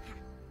yours.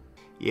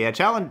 Yeah,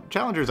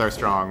 challengers are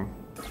strong.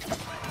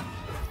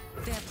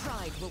 Their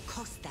pride will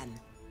cost them.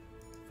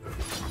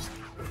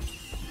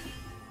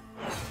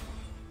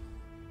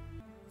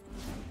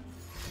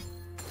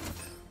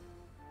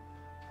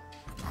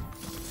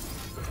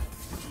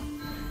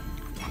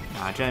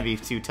 Nah,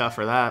 Genevieve's too tough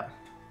for that.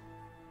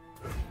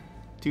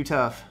 Too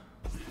tough.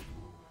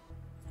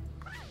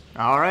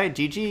 Alright,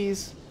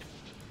 GG's.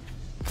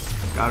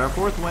 Got our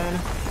 4th win.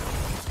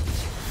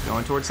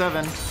 Going towards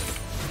 7.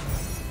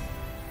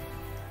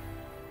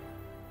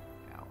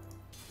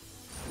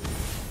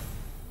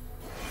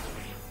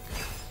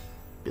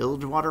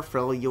 Bilgewater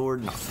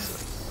Freljord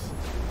Noxus.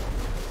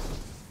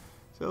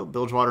 So,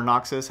 Bilgewater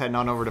Noxus heading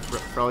on over to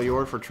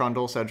Freljord for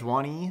Trundle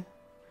Sejuani.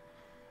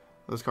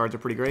 Those cards are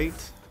pretty great.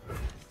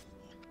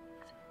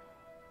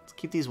 Let's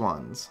keep these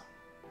ones.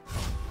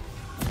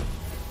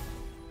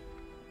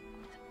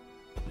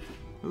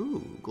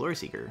 Ooh, Glory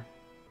Seeker.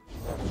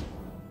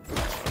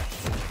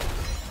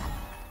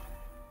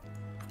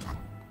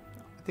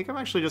 I think I'm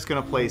actually just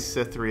gonna play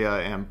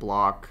Cythria and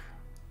block.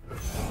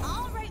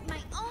 I'll write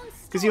my own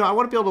Because, you know, I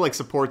want to be able to, like,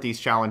 support these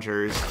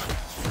challengers.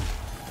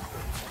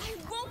 I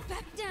won't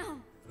back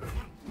down.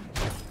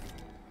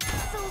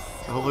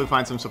 So Hopefully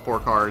find some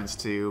support cards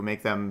to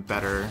make them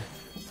better.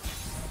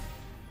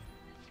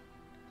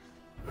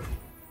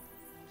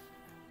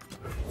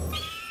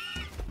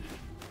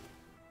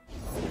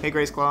 Hey,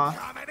 Grace Claw.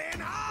 Coming in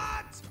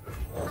hot!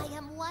 I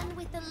am one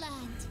with the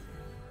land.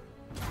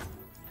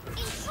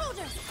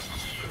 Intruders!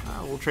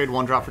 We'll trade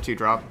 1 drop for 2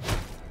 drop.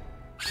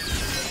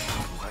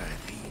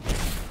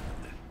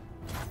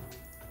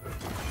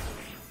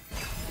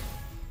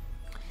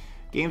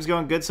 Game's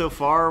going good so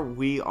far.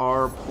 We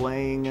are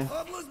playing...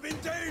 Pablo's been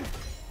down,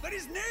 but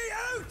his knee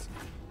out.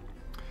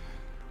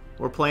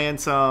 We're playing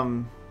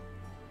some...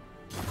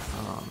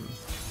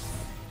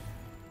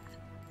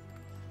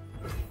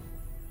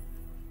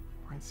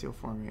 Right seal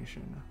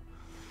formation.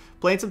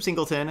 Playing some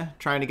Singleton,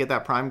 trying to get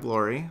that Prime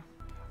Glory.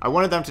 I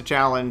wanted them to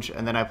challenge,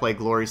 and then I play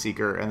Glory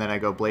Seeker, and then I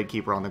go Blade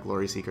Keeper on the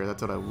Glory Seeker.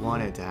 That's what I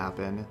wanted to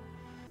happen.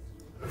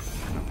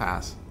 I'll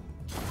pass.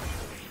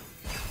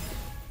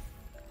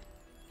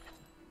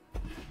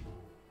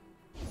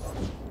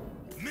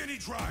 Many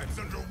tribes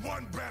under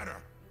one banner.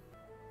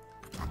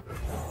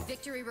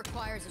 Victory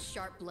requires a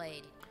sharp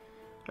blade.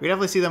 I can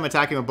definitely see them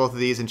attacking with both of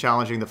these and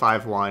challenging the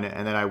 5-1,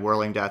 and then I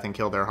Whirling Death and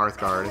kill their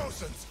Hearthguard.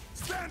 Rosans,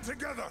 stand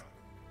together.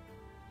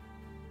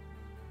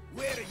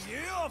 Where are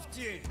you off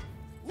to?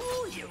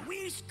 Ooh, you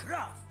wee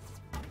scruff.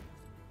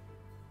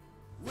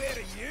 Where are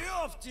you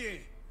off to?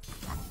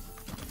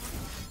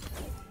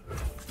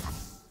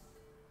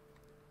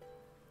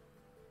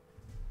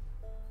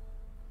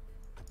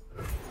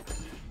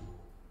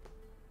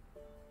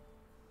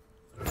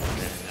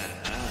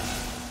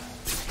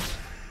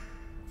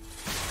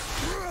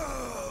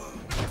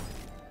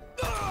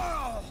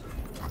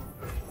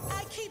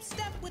 I keep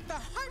step with the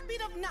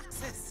heartbeat of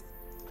Noxus.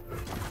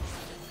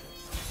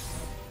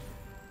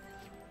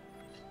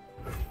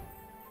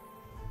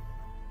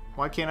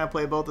 Why can't I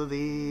play both of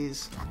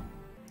these?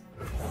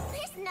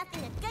 there's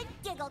nothing a good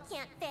giggle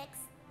can't fix.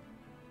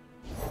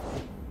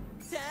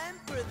 Time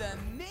for the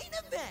main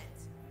event.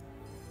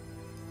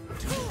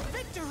 To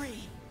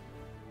victory.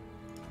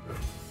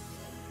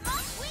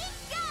 Off we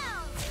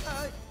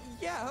go!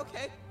 Yeah,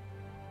 okay.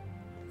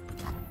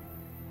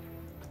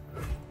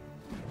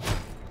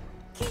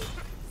 Keep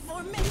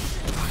formation.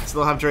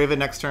 Still have Draven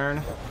next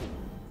turn.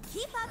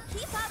 Keep up,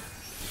 keep up.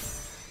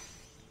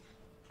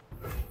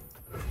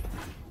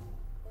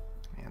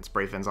 Man,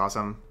 Spray Fin's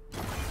awesome.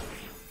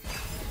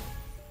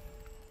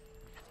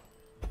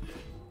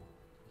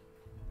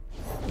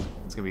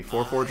 It's gonna be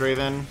 4/4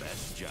 Draven.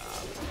 Best job.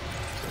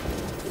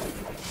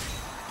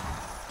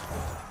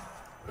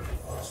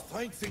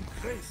 Strength and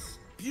grace,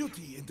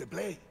 beauty in the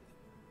blade.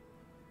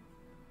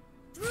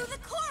 Through the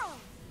coral.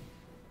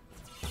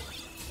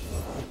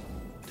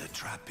 The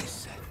trap is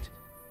set.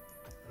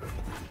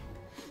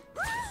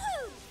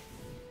 Woohoo!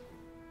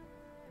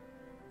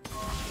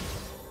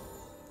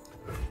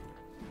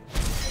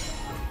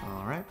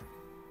 All right.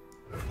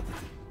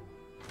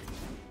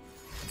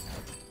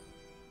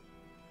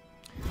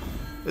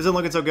 Isn't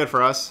looking so good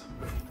for us.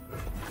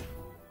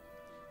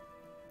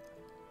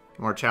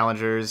 More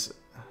challengers.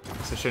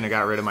 So I shouldn't have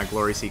got rid of my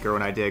Glory Seeker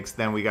when I did, 'cause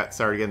then we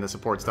started getting the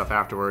support stuff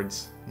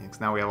afterwards. Yeah,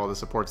 'cause now we have all the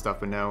support stuff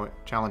but no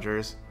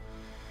challengers.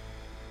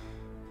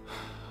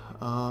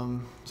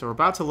 So we're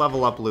about to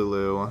level up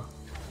Lulu.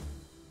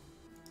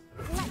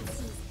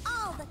 Let's use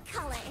all the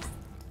colors.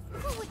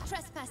 Who would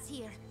trespass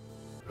here?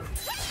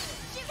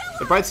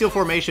 The Bright Seal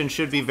formation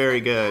should be very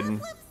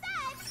good.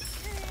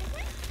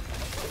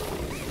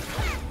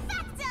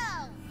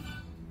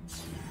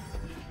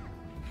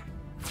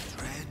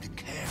 Tread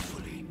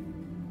carefully.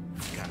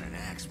 Got an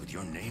axe with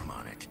your name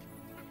on it.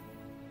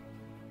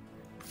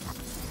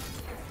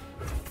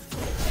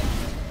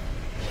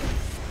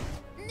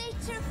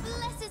 Nature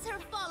blesses her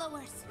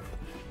followers.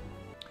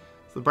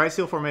 So the Bright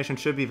Seal formation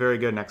should be very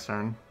good next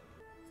turn.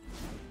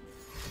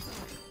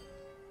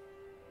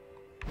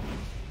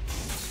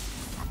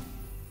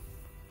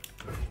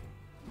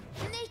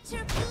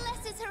 Nature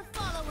blesses her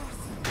followers.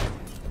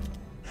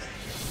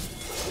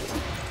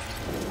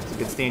 It's a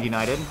good Stand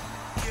United.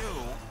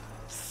 You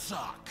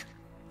suck.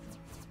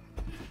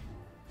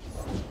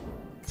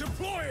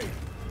 Deploying.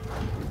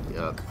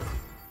 Yuck.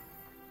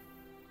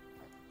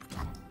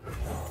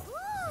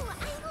 Ooh,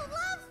 I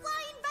love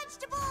flying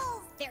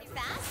vegetables. They're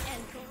fast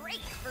and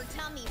great for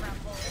tummy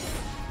rumbles.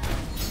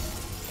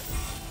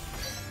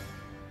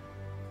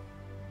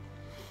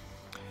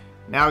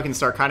 Now we can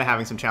start kind of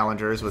having some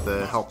challengers with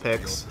the help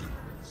picks.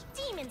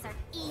 Demons are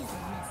easy,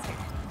 mister.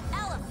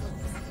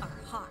 Elephants are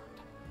hard.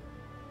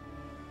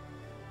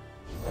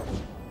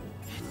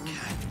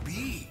 Can't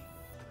be.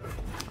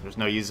 There's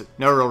no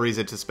real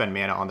reason to spend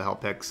mana on the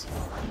help picks.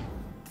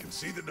 can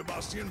see the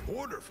Demacian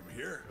border from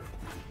here.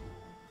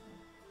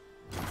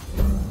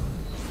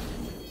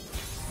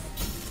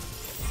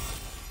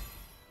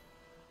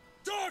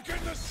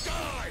 Darken the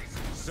skies!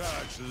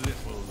 Such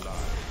little light.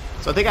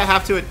 So I think I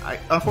have to.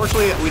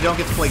 Unfortunately, we don't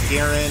get to play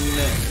Garen.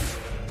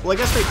 Well, I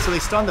guess they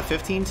stun the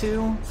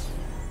 15-2.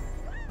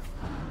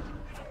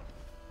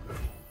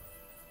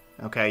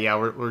 Okay, yeah,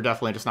 we're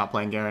definitely just not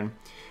playing Garen.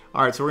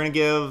 All right, so we're gonna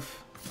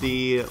give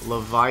the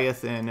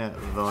Leviathan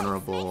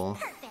vulnerable.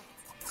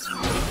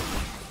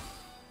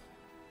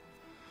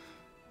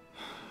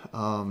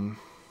 We'll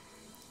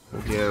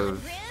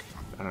give,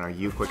 I don't know,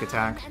 you quick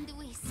attack.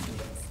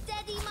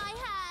 Steady my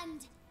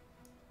hand.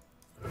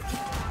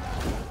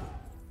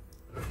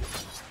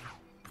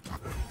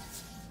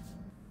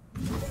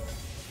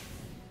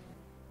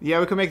 Yeah,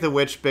 we could make the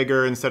witch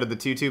bigger instead of the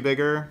 2/2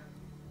 bigger.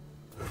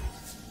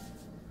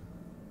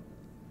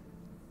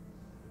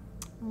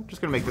 I'm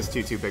just gonna make this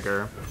 2/2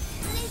 bigger.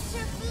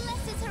 Nature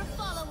blesses her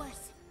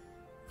followers.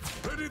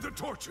 Ready the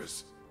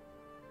torches.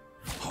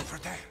 Over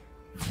there.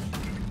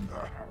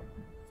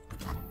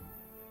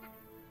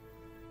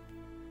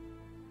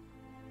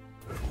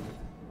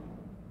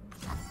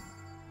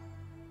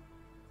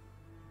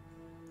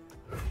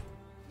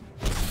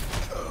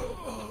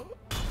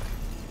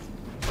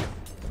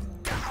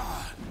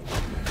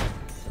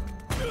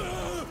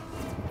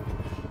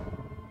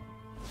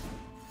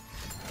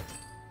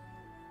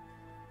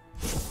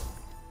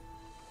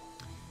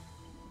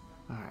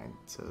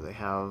 So they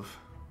have...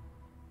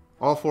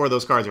 All 4 of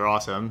those cards are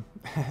awesome.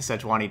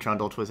 Sejuani,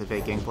 Trundle, Twisted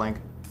Fate, Gangplank.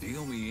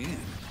 Deal me in.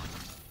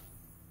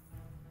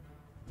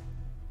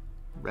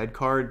 Red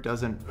card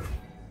doesn't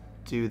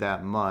do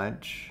that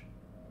much.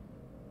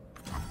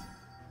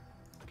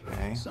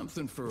 Okay.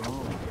 Something for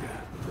all of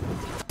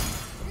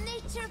you.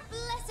 Nature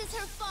blesses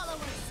her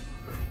followers.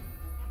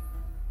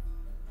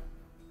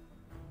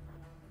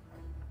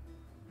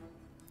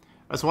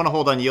 I just want to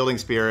hold Unyielding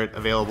Spirit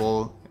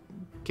available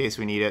in case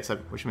we need it, so,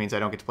 which means I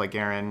don't get to play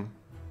Garen.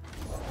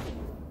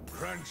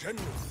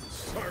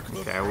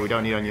 Okay, well, we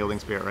don't need Unyielding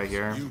Spirit right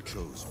here. You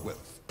chose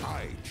wealth.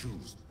 I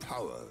choose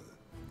power.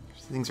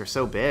 These things are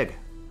so big.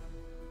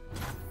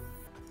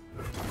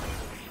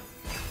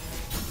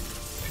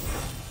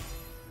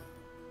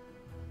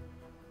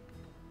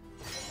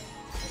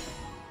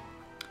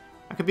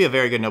 That could be a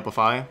very good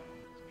Nopify.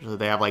 Usually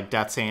they have like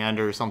Death's Hand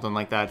or something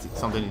like that,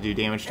 something to do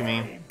damage to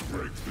me.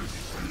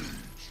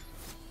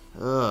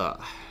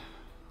 Ugh.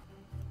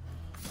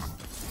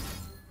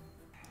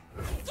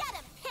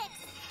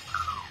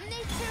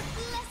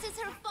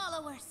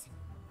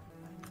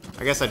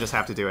 I guess I just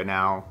have to do it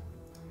now,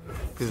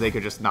 because they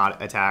could just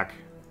not attack.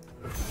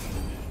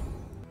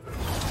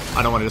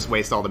 I don't want to just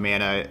waste all the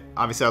mana.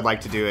 Obviously, I'd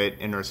like to do it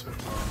in response,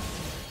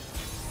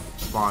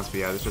 but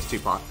yeah, it's just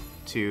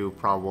too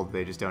probable that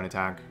they just don't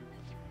attack.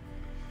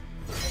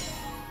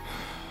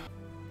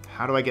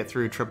 How do I get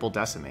through triple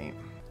Decimate?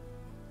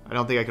 I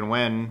don't think I can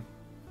win.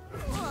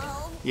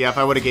 Yeah, if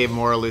I would have gave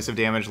more elusive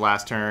damage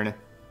last turn,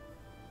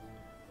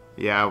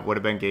 yeah, it would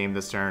have been game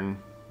this turn.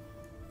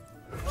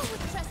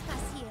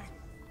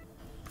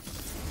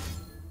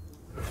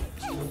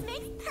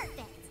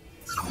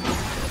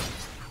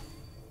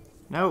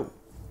 No.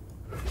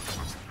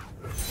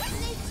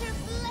 Nature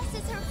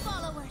blesses her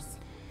followers.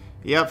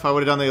 Yep, if I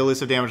would have done the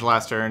elusive damage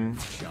last turn.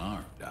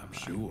 Charmed, I'm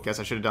sure. Guess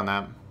I should have done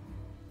that.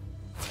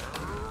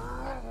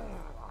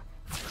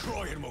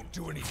 Troyan won't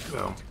do any good.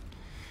 So,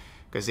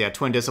 because yeah,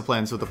 Twin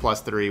Disciplines with the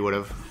 +3 would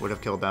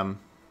have killed them.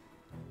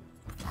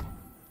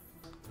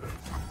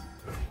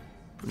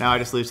 Now I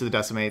just lose to the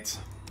Decimates.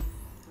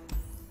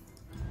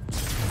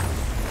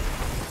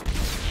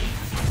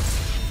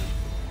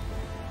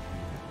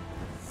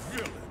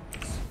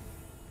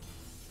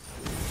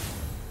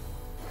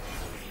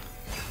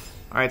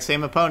 Alright,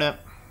 same opponent.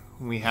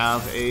 We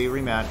have a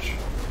rematch.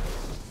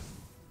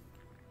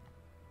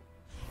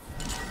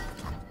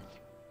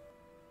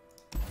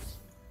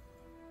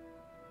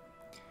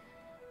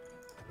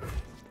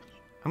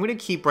 I'm going to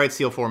keep Bright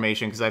Seal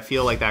Formation because I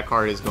feel like that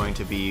card is going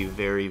to be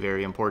very,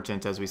 very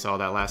important as we saw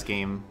that last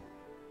game.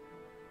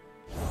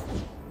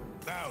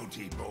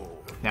 Bounty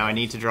Bowl. Now I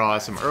need to draw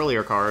some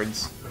earlier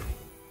cards.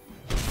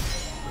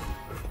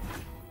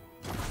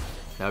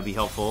 That would be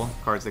helpful.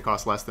 Cards that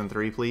cost less than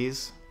 3,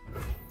 please.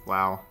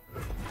 Wow.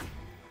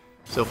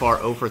 So far,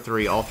 0 for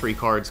 3. All 3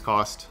 cards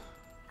cost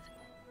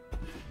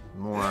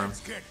more. Let's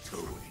get to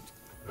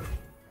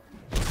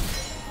it.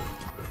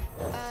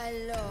 I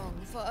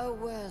long for a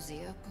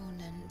worthy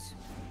opponent.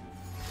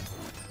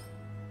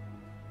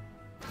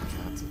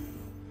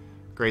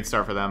 Great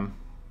start for them.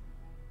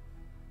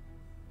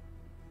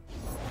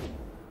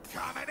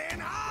 Coming in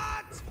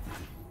hot.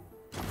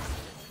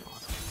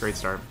 Great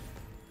start.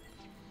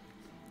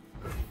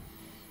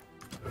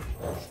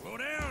 Slow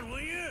down,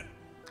 will you?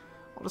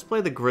 I'll just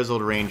play the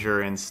Grizzled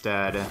Ranger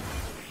instead.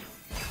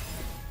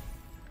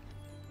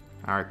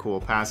 Alright, cool.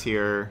 Pass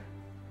here.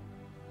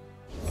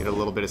 Get a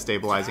little bit of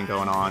stabilizing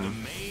going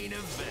on.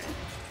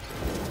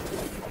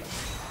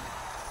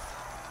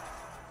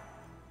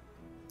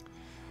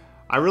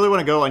 I really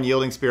want to go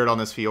Unyielding Spirit on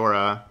this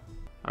Fiora.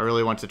 I I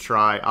really want to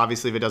try.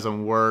 Obviously, if it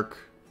doesn't work,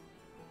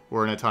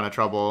 we're in a ton of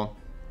trouble.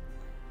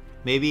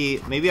 Maybe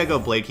I go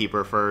Blade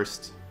Keeper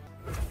first.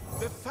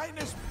 The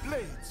finest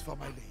blades for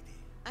my lady.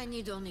 I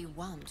need only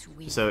one to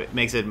win. So it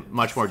makes it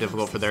much more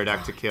difficult for their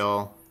deck to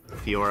kill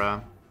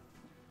Fiora.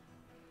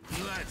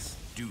 Let's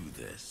do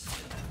this.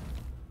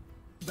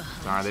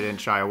 Darn, they didn't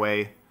shy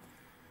away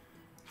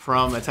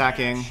from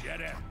attacking.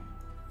 Shut up.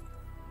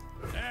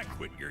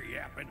 Quit your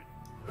yapping.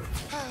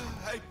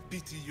 I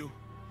pity you.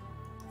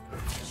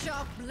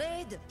 Sharp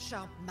blade,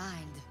 sharp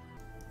mind.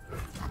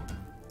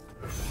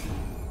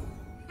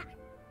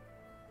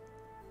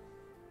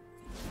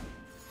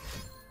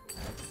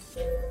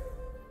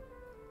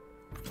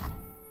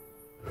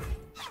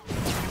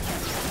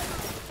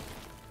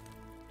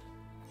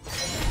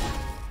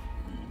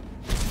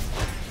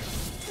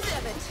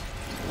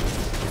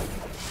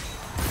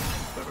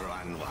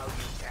 Run while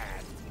you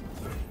can.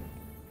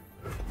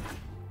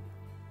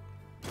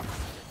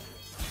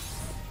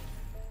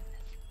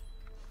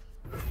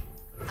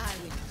 I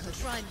will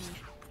try me.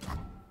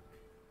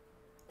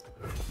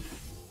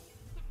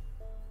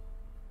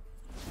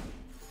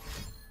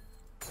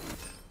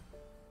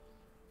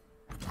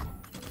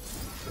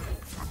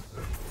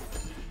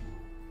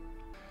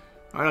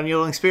 Alright,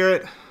 Unyielding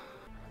Spirit.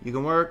 You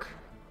can work.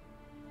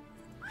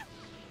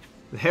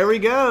 There we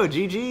go!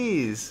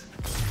 GG's!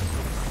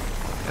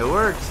 It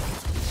worked!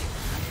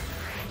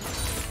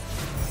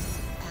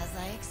 As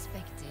I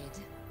expected.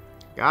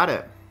 Got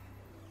it.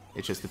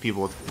 It's just the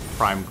people with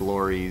Prime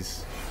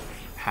Glories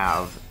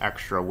have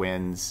extra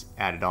wins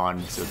added on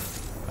to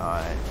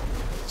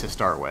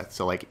start with.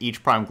 So like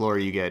each Prime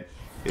Glory you get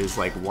is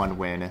like 1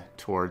 win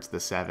towards the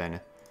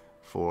 7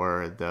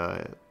 for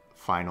the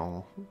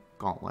final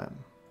Gauntlet.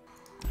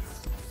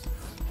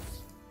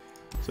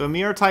 So a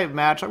mirror type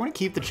match. I'm going to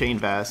keep the Chain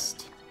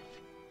Vest.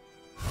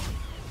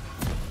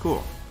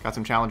 Cool. Got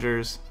some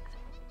challengers.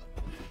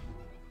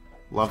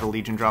 Love the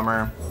Legion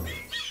Drummer.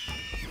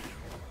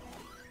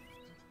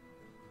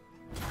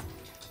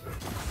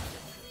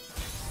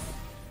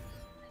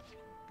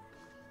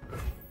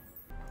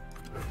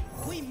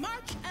 We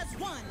march as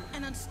one,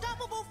 an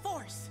unstoppable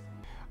force.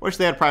 Wish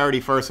they had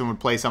priority first and would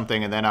play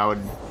something and then I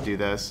would do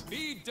this.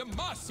 Be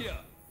Demacia.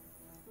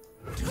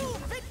 To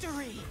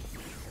victory.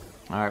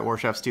 Alright, War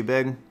Chef's too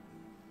big.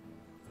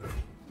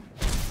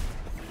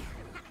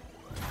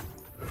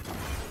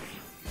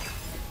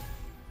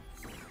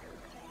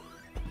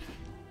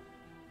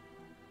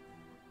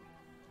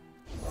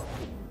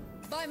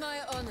 By my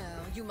honor,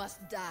 you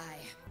must die.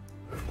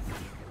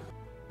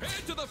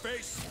 Head to the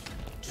face.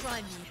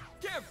 Try me.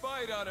 Can't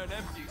fight on an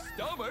empty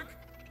stomach.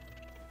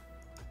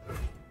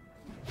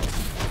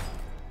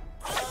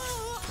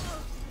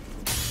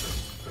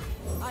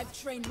 I've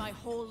trained my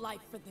whole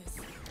life for this.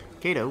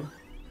 Kato.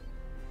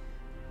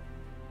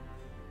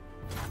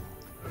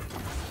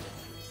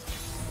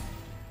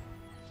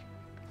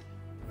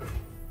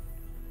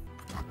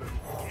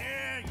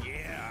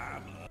 Yeah.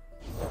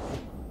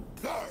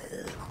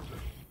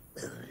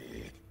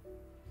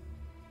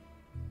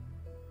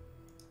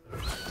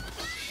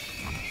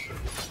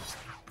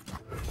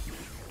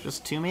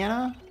 Just 2 mana? I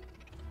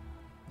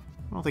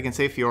don't know if they can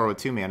save Fiora with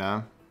 2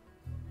 mana.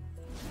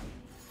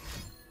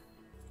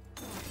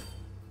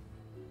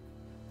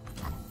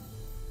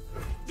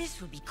 This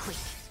will be quick.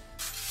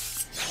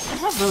 I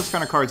have those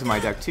kind of cards in my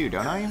deck too,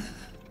 don't I?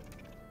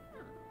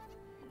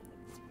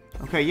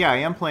 Okay, yeah, I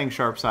am playing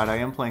Sharp Side. I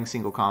am playing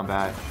Single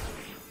Combat.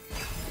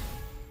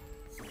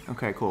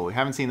 Okay, cool. We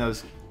haven't seen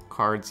those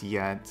cards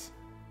yet.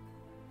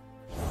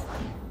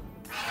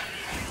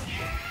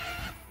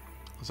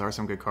 Those are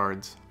some good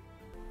cards.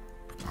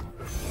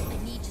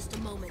 I need just a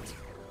moment.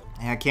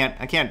 Yeah,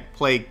 I can't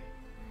play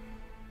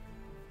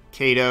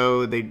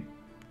Kato. They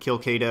kill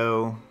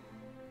Kato.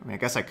 I mean, I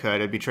guess I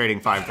could. I'd be trading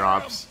 5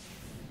 drops.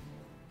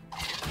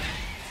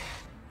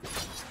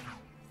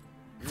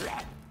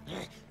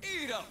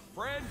 Eat up,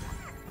 friend.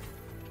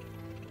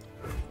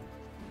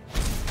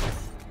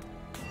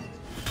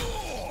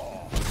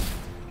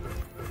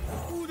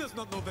 Who does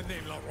not know the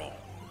name Laurent?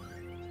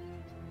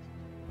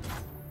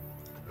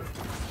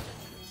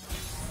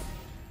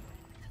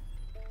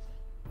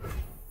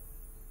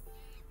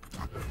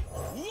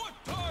 What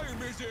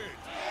time is it?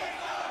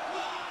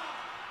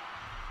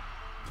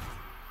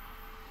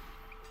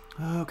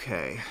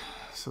 Okay,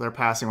 so they're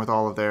passing with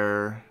all of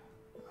their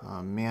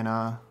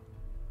mana.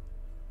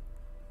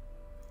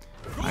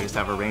 I just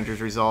have a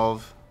Ranger's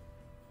Resolve.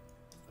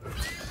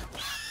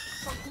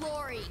 For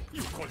glory.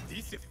 You call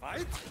this a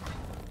fight?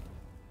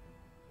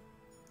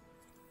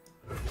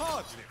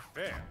 Hardly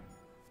fair.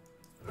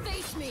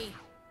 Face me.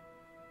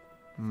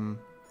 So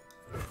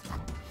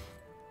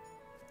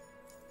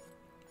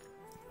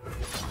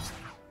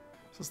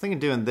I was thinking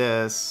doing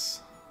this.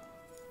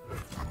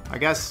 I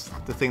guess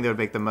the thing that would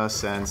make the most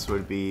sense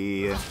would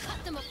be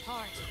Cut them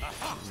apart.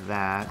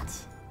 that.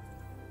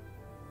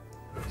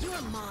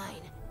 You're mine.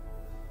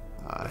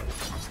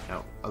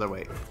 No, other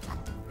way.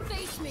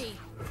 Face me.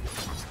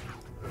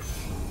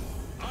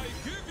 I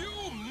give you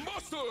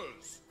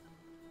muscles.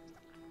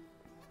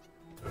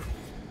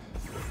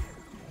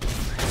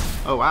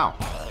 Oh, wow.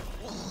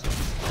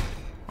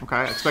 Okay,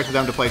 I expected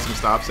them to play some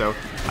stuff, so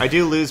I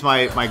do lose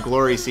my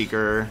Glory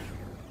Seeker.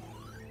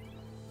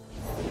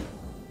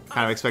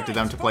 Kind of expected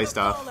them to play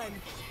stuff,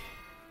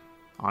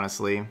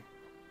 honestly.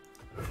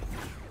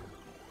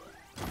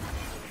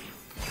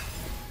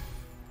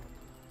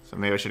 So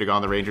maybe I should have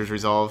gone the Ranger's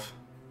Resolve.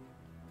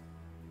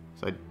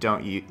 So I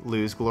don't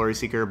lose Glory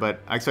Seeker, but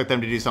I expect them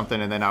to do something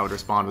and then I would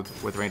respond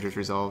with Ranger's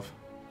Resolve.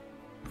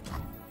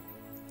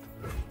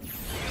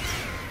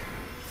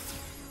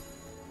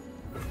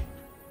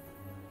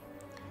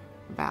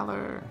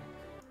 Valor.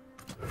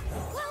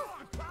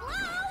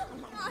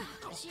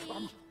 Gee.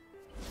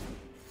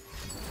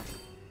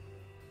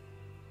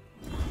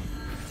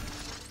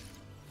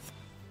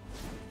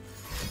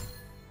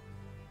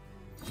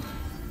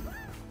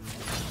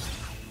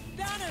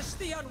 Banish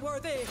the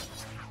unworthy!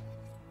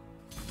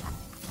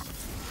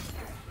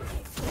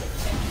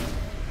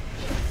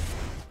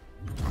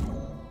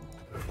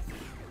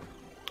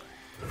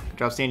 Good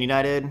job, Stand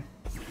United.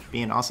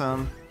 Being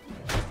awesome.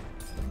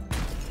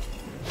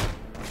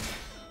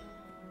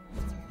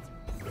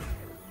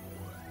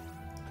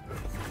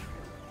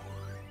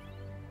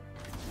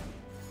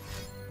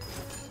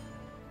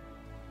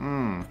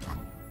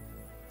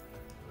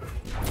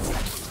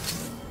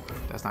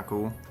 That's not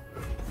cool.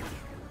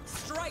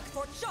 Strike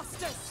for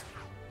justice!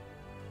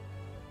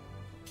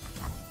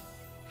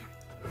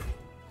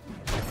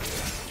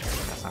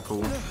 That's not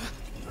cool.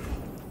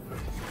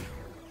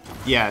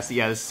 Yes,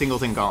 yeah, this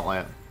Singleton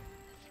Gauntlet.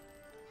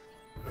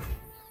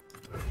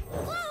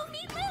 Whoa,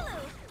 meet Lulu!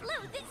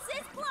 Lulu, this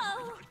is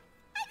Chloe!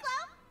 Hi,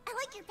 Chloe! I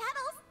like your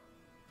petals!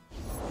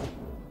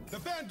 The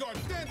Vanguard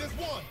stand as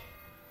one!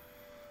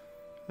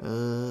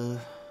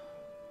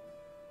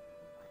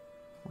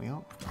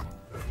 Well.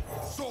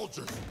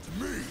 Soldiers, to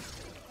me!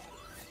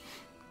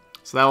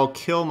 So that will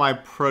kill my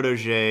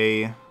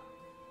protege.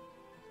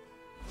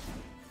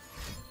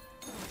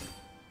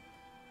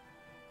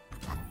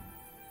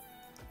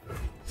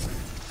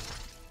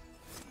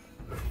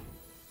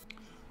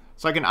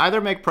 So I can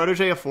either make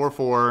protege a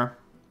 4/4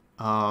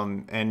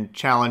 and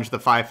challenge the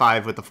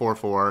 5/5 with the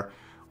 4/4,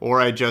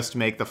 or I just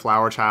make the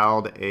Flower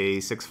Child a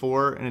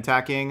 6/4 in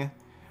attacking.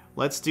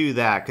 Let's do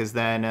that, because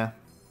then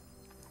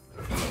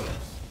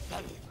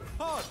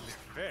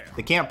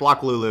they can't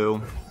block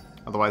Lulu,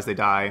 otherwise they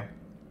die.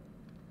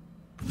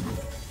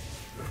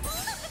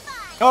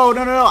 Oh,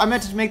 no, no, no, I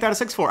meant to make that a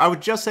 6/4. I was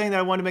just saying that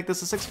I wanted to make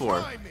this a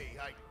 6/4. Try me,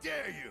 I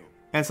dare you!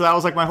 And so that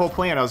was like my whole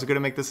plan. I was going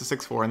to make this a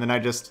 6/4, and then I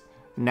just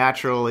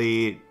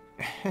naturally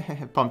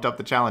pumped up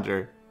the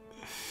challenger.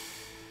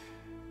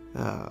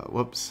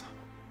 Whoops.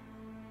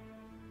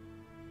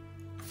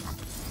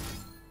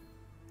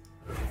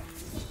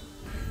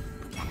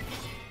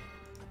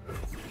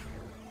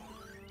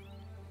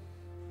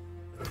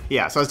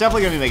 Yeah, so I was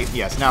definitely going to be making...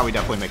 Yes, now we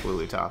definitely make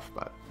Lulu tough,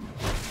 but...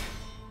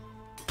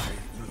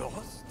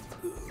 Lost?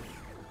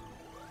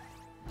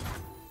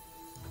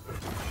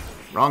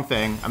 Wrong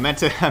thing. I meant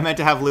to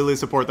have Lulu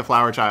support the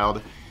Flower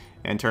Child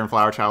and turn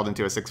Flower Child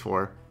into a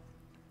 6/4.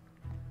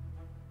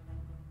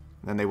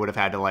 Then they would have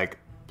had to, like,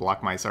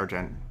 block my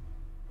Sergeant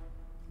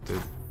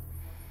to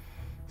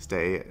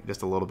stay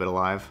just a little bit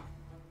alive.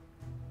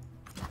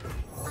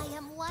 I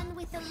am one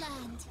with the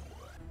land.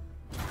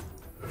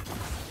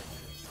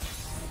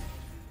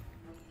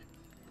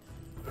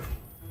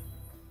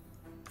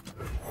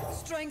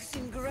 Strength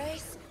in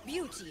grace,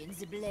 beauty in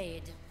the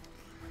blade.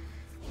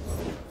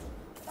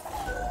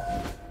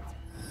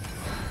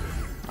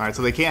 Alright,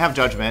 so they can't have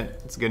Judgment.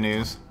 It's good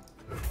news.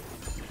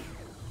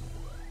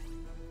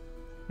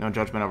 No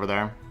Judgment over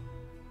there.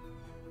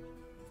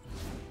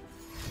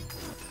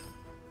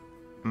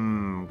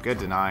 Good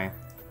deny.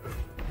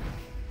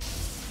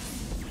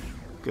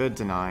 Good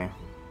deny.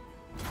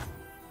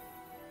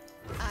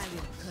 I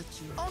will cut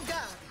you. On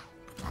guard!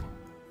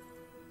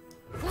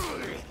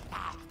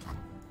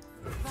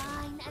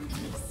 Fine and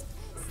crisp.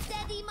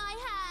 Steady my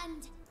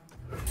hand.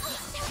 Go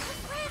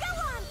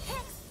on,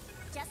 Pix.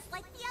 Just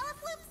like the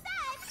Elefloop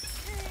said.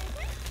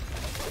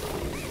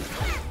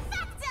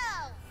 Perfecto!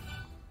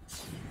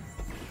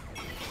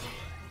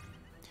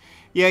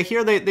 Yeah,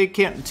 here they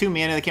can't... 2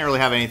 mana, they can't really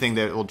have anything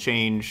that will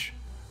change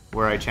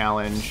where I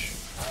challenge.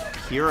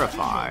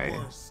 Purify.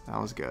 That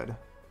was good.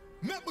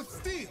 Met with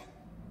steel!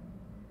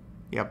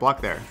 Yeah, block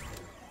there.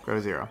 Go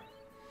to 0.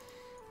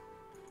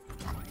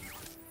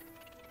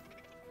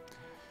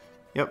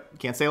 Yep,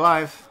 can't stay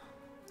alive.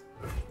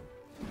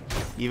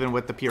 Even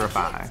with the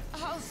Purify.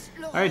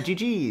 Alright,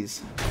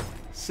 GG's.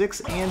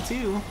 6 and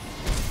 2.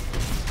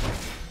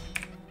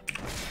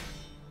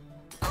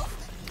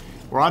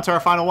 We're on to our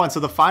final one. So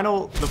the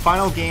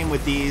final game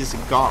with these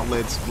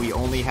gauntlets, we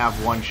only have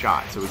 1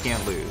 shot, so we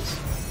can't lose.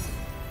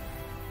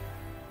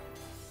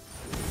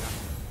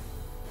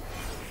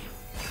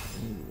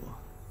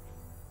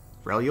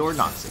 Freljord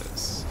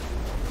Noxus.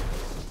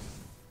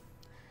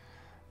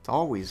 It's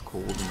always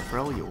cold in the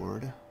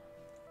Freljord.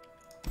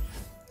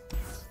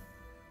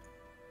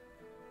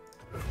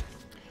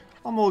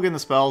 I'll mulligan the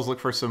spells, look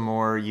for some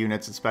more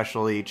units,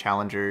 especially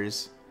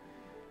challengers.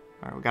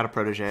 Alright, we got a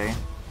protege.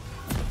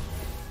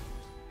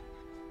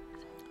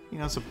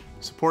 know,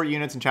 support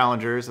units and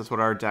challengers. That's what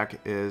our deck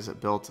is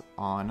built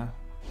on,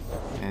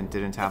 and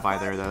didn't have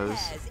either of those.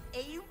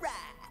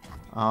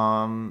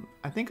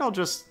 I think I'll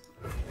just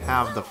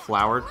have the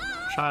Flower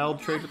Child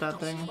trade with that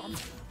thing.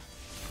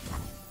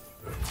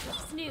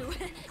 New.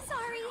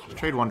 Sorry.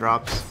 Trade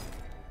 1-drops.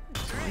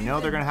 I know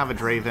they're gonna have a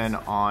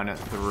Draven on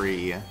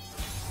 3.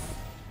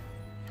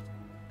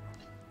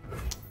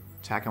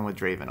 Attacking with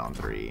Draven on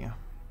 3.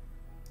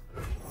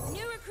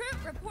 New recruit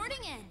reporting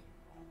in.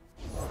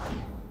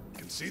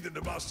 Can see the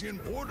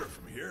Demacian border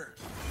from here.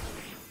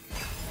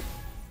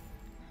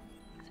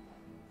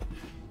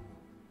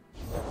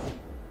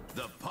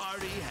 The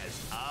party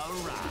has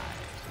arrived.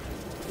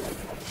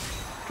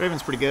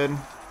 Draven's pretty good.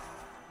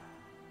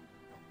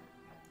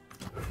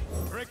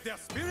 Break their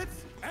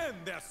spirits and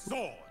their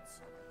swords.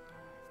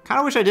 Kind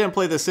of wish I didn't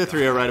play the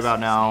Cytheria right about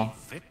now.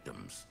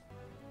 Victims.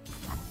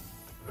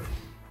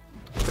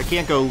 I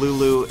can't go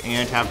Lulu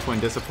and have Twin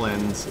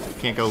Disciplines.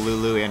 Can't go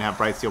Lulu and have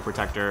Bright Steel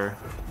Protector.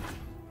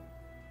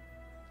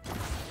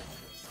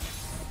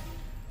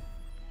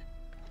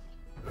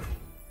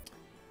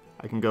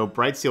 I can go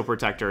Bright Steel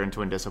Protector and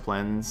Twin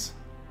Disciplines.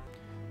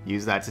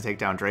 Use that to take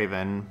down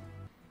Draven.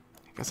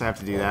 I guess I have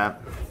to do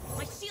that.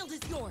 My shield is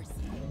yours.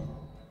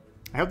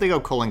 I hope they go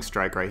Culling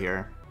Strike right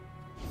here.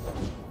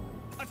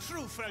 A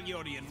true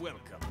Fiorian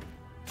welcome.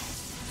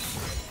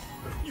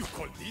 You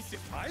call this a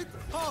fight?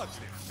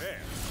 Hardly fair.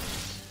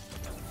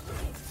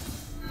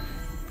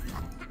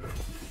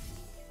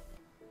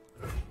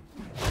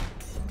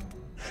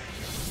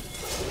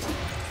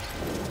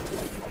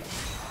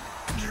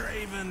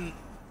 Draven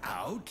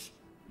out.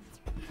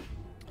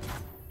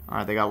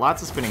 Alright, they got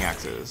lots of spinning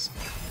axes.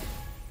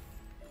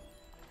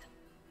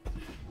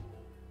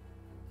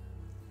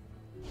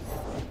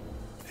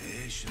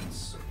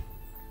 Patience.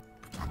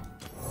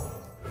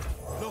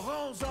 The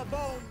rangs are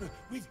bound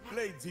with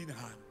blades in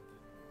hand.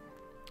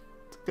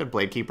 Good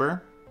Blade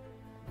Keeper.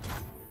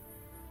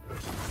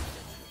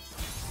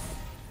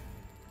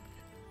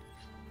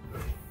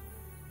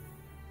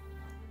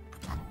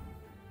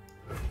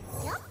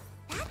 Yup,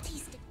 that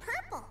tasted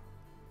purple.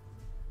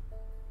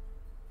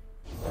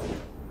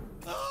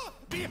 Ah!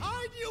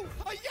 Behind you!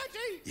 A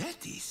Yeti!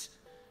 Yetis?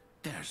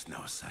 There's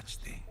no such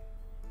thing.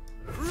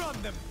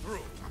 Run them through.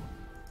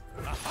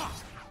 Aha!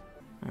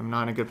 I'm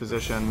not in a good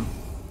position.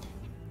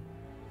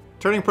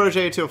 Turning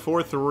Protege to a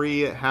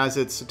 4/3 has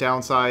its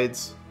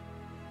downsides.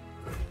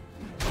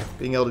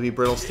 Being able to be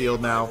brittle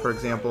steeled now, for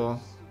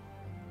example.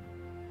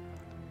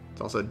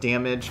 It's also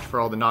damaged for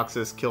all the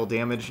Noxus kill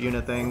damage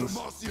unit The things.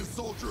 Demacian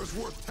soldier is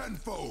worth 10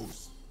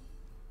 foes.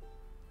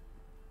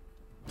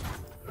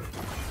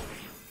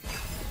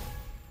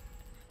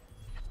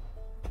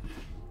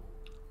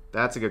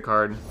 That's a good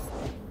card.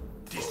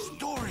 These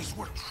stories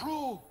were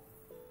true.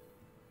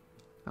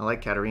 I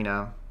like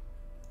Katarina.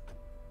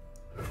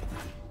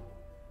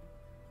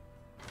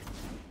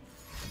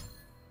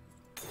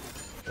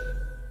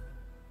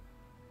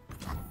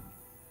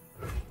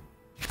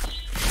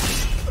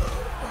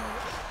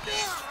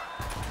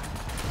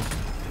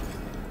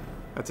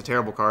 That's a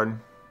terrible card.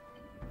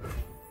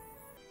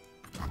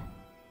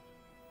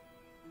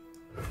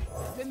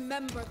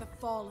 Remember the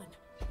fallen.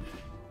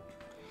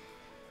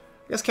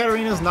 I guess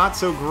Katarina's not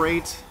so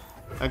great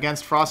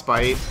against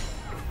Frostbite.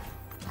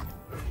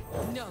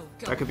 No,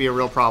 go. That could be a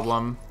real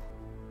problem.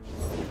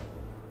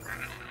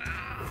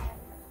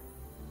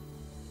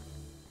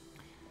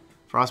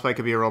 Frostbite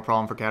could be a real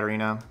problem for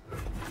Katarina.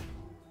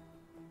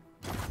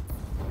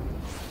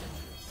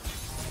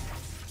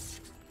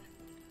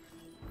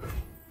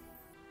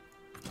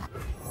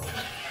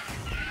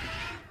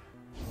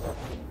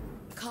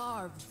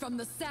 Carved from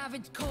the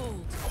savage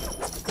cold.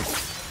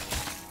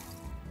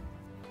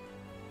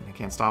 I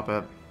can't stop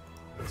it.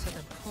 To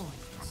the point.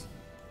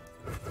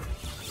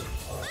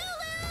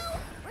 Lulu!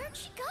 Where'd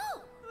she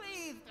go?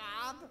 Leave,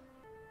 Bob.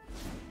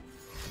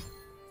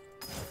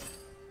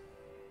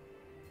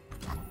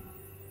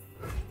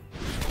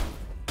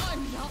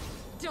 I'm not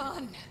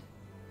done.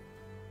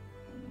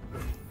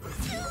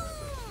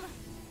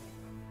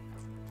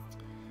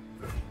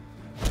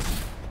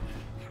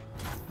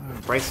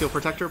 Bright Steel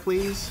Protector,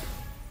 please.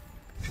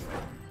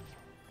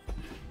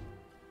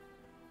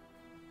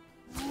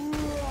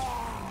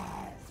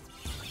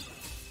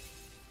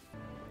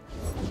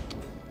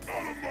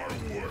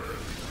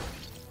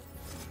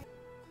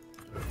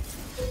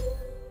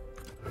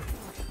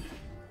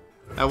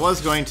 That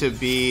was going to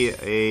be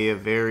a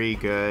very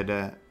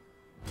good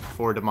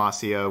for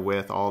Demacia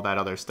with all that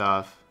other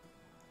stuff.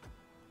 I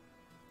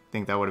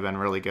think that would have been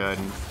really good.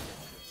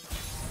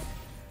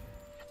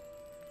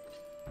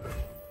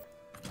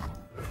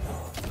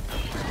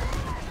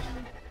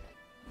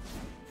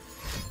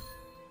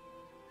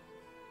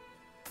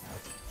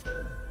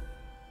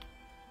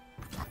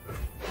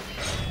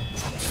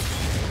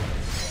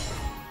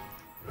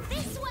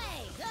 This way!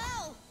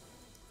 Go!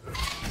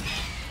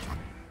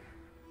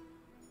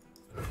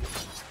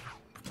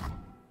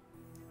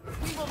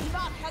 We will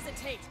not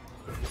hesitate.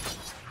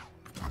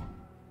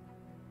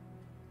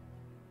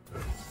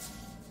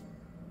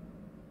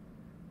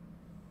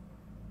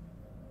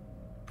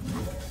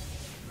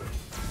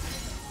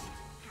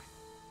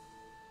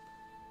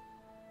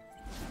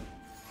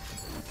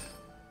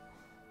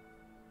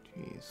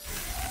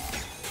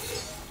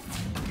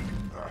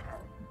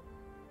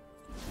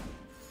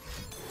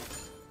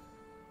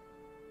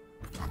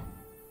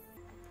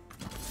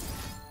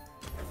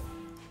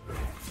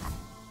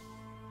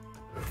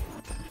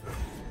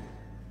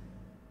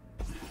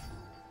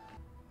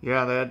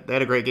 Yeah, they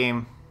had a great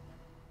game.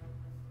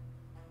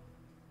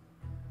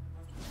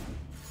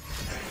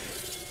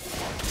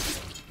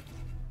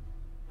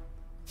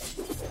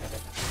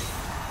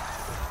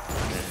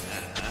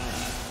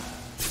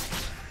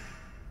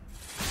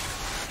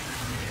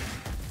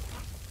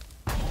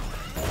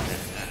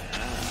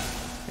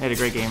 They had a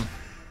great game.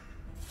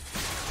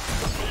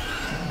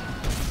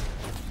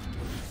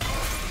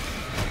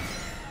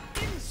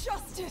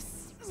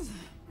 Injustice!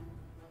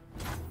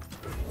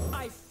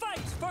 I fight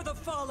for the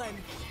fallen!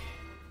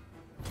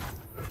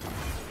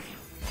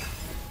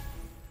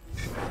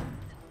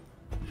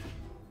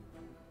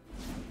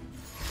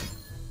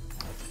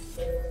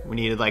 We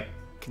needed, like,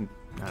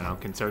 I don't know,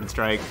 concerted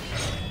strike.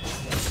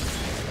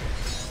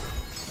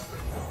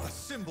 A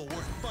symbol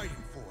worth fighting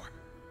for.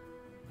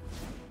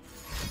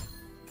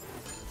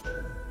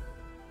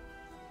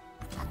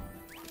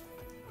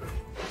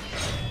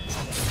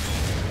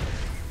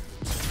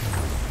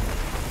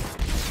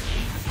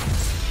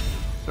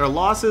 Their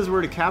losses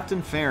were to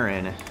Captain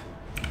Farron,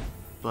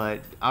 but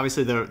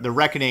obviously the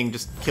Reckoning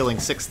just killing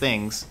 6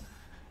 things.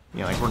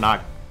 You know,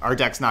 like our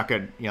deck's not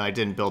good. You know, I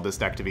didn't build this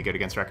deck to be good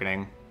against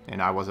Reckoning,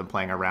 and I wasn't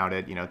playing around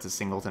it. You know, it's a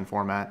Singleton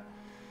format,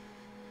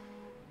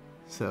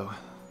 so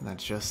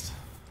that's just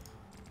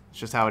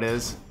how it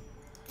is.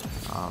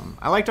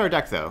 I liked our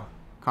deck though.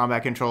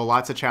 Combat control,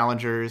 lots of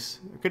challengers.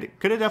 Could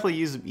have definitely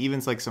used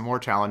evens, like some more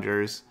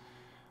challengers.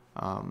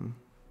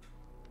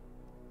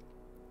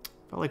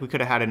 Felt like we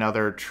could have had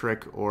another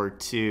trick or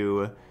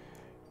two.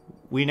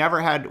 We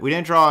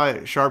didn't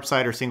draw sharp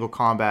sight or single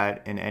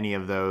combat in any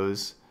of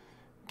those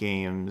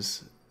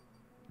games.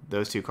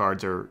 Those 2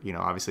 cards are, you know,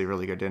 obviously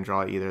really good. Didn't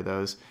draw either of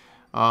those.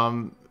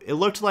 It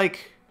looked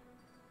like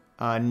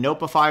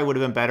Nopify would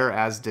have been better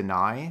as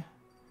Deny.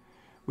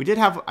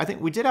 I think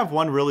we did have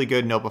one really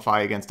good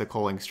Nopify against a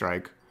Culling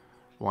Strike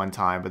one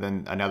time, but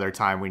then another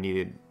time we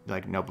needed,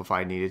 like,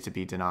 Nopify needed to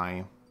be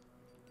Deny.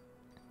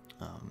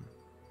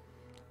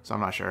 So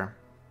I'm not sure.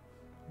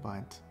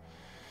 But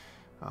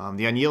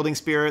the Unyielding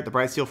Spirit, the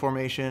Bright Steel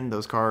Formation,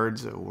 those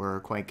cards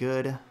were quite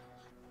good.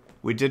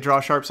 We did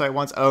draw Sharp Sight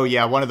once. Oh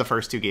yeah, one of the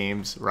first 2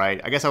 games,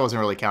 right? I guess I wasn't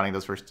really counting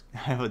those first.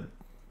 I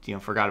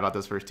forgot about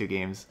those first 2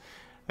 games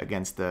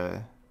against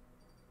the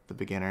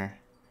beginner.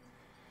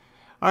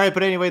 All right,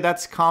 but anyway,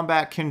 that's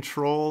combat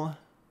control.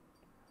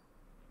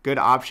 Good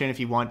option if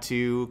you want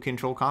to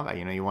control combat.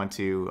 You know, you want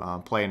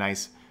to play a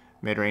nice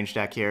mid-range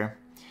deck here.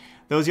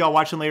 Those of y'all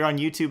watching later on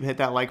YouTube, hit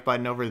that like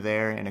button over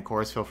there, and of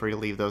course, feel free to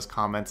leave those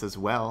comments as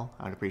well.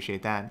 I'd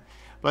appreciate that.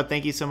 But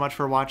thank you so much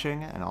for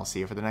watching, and I'll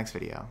see you for the next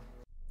video.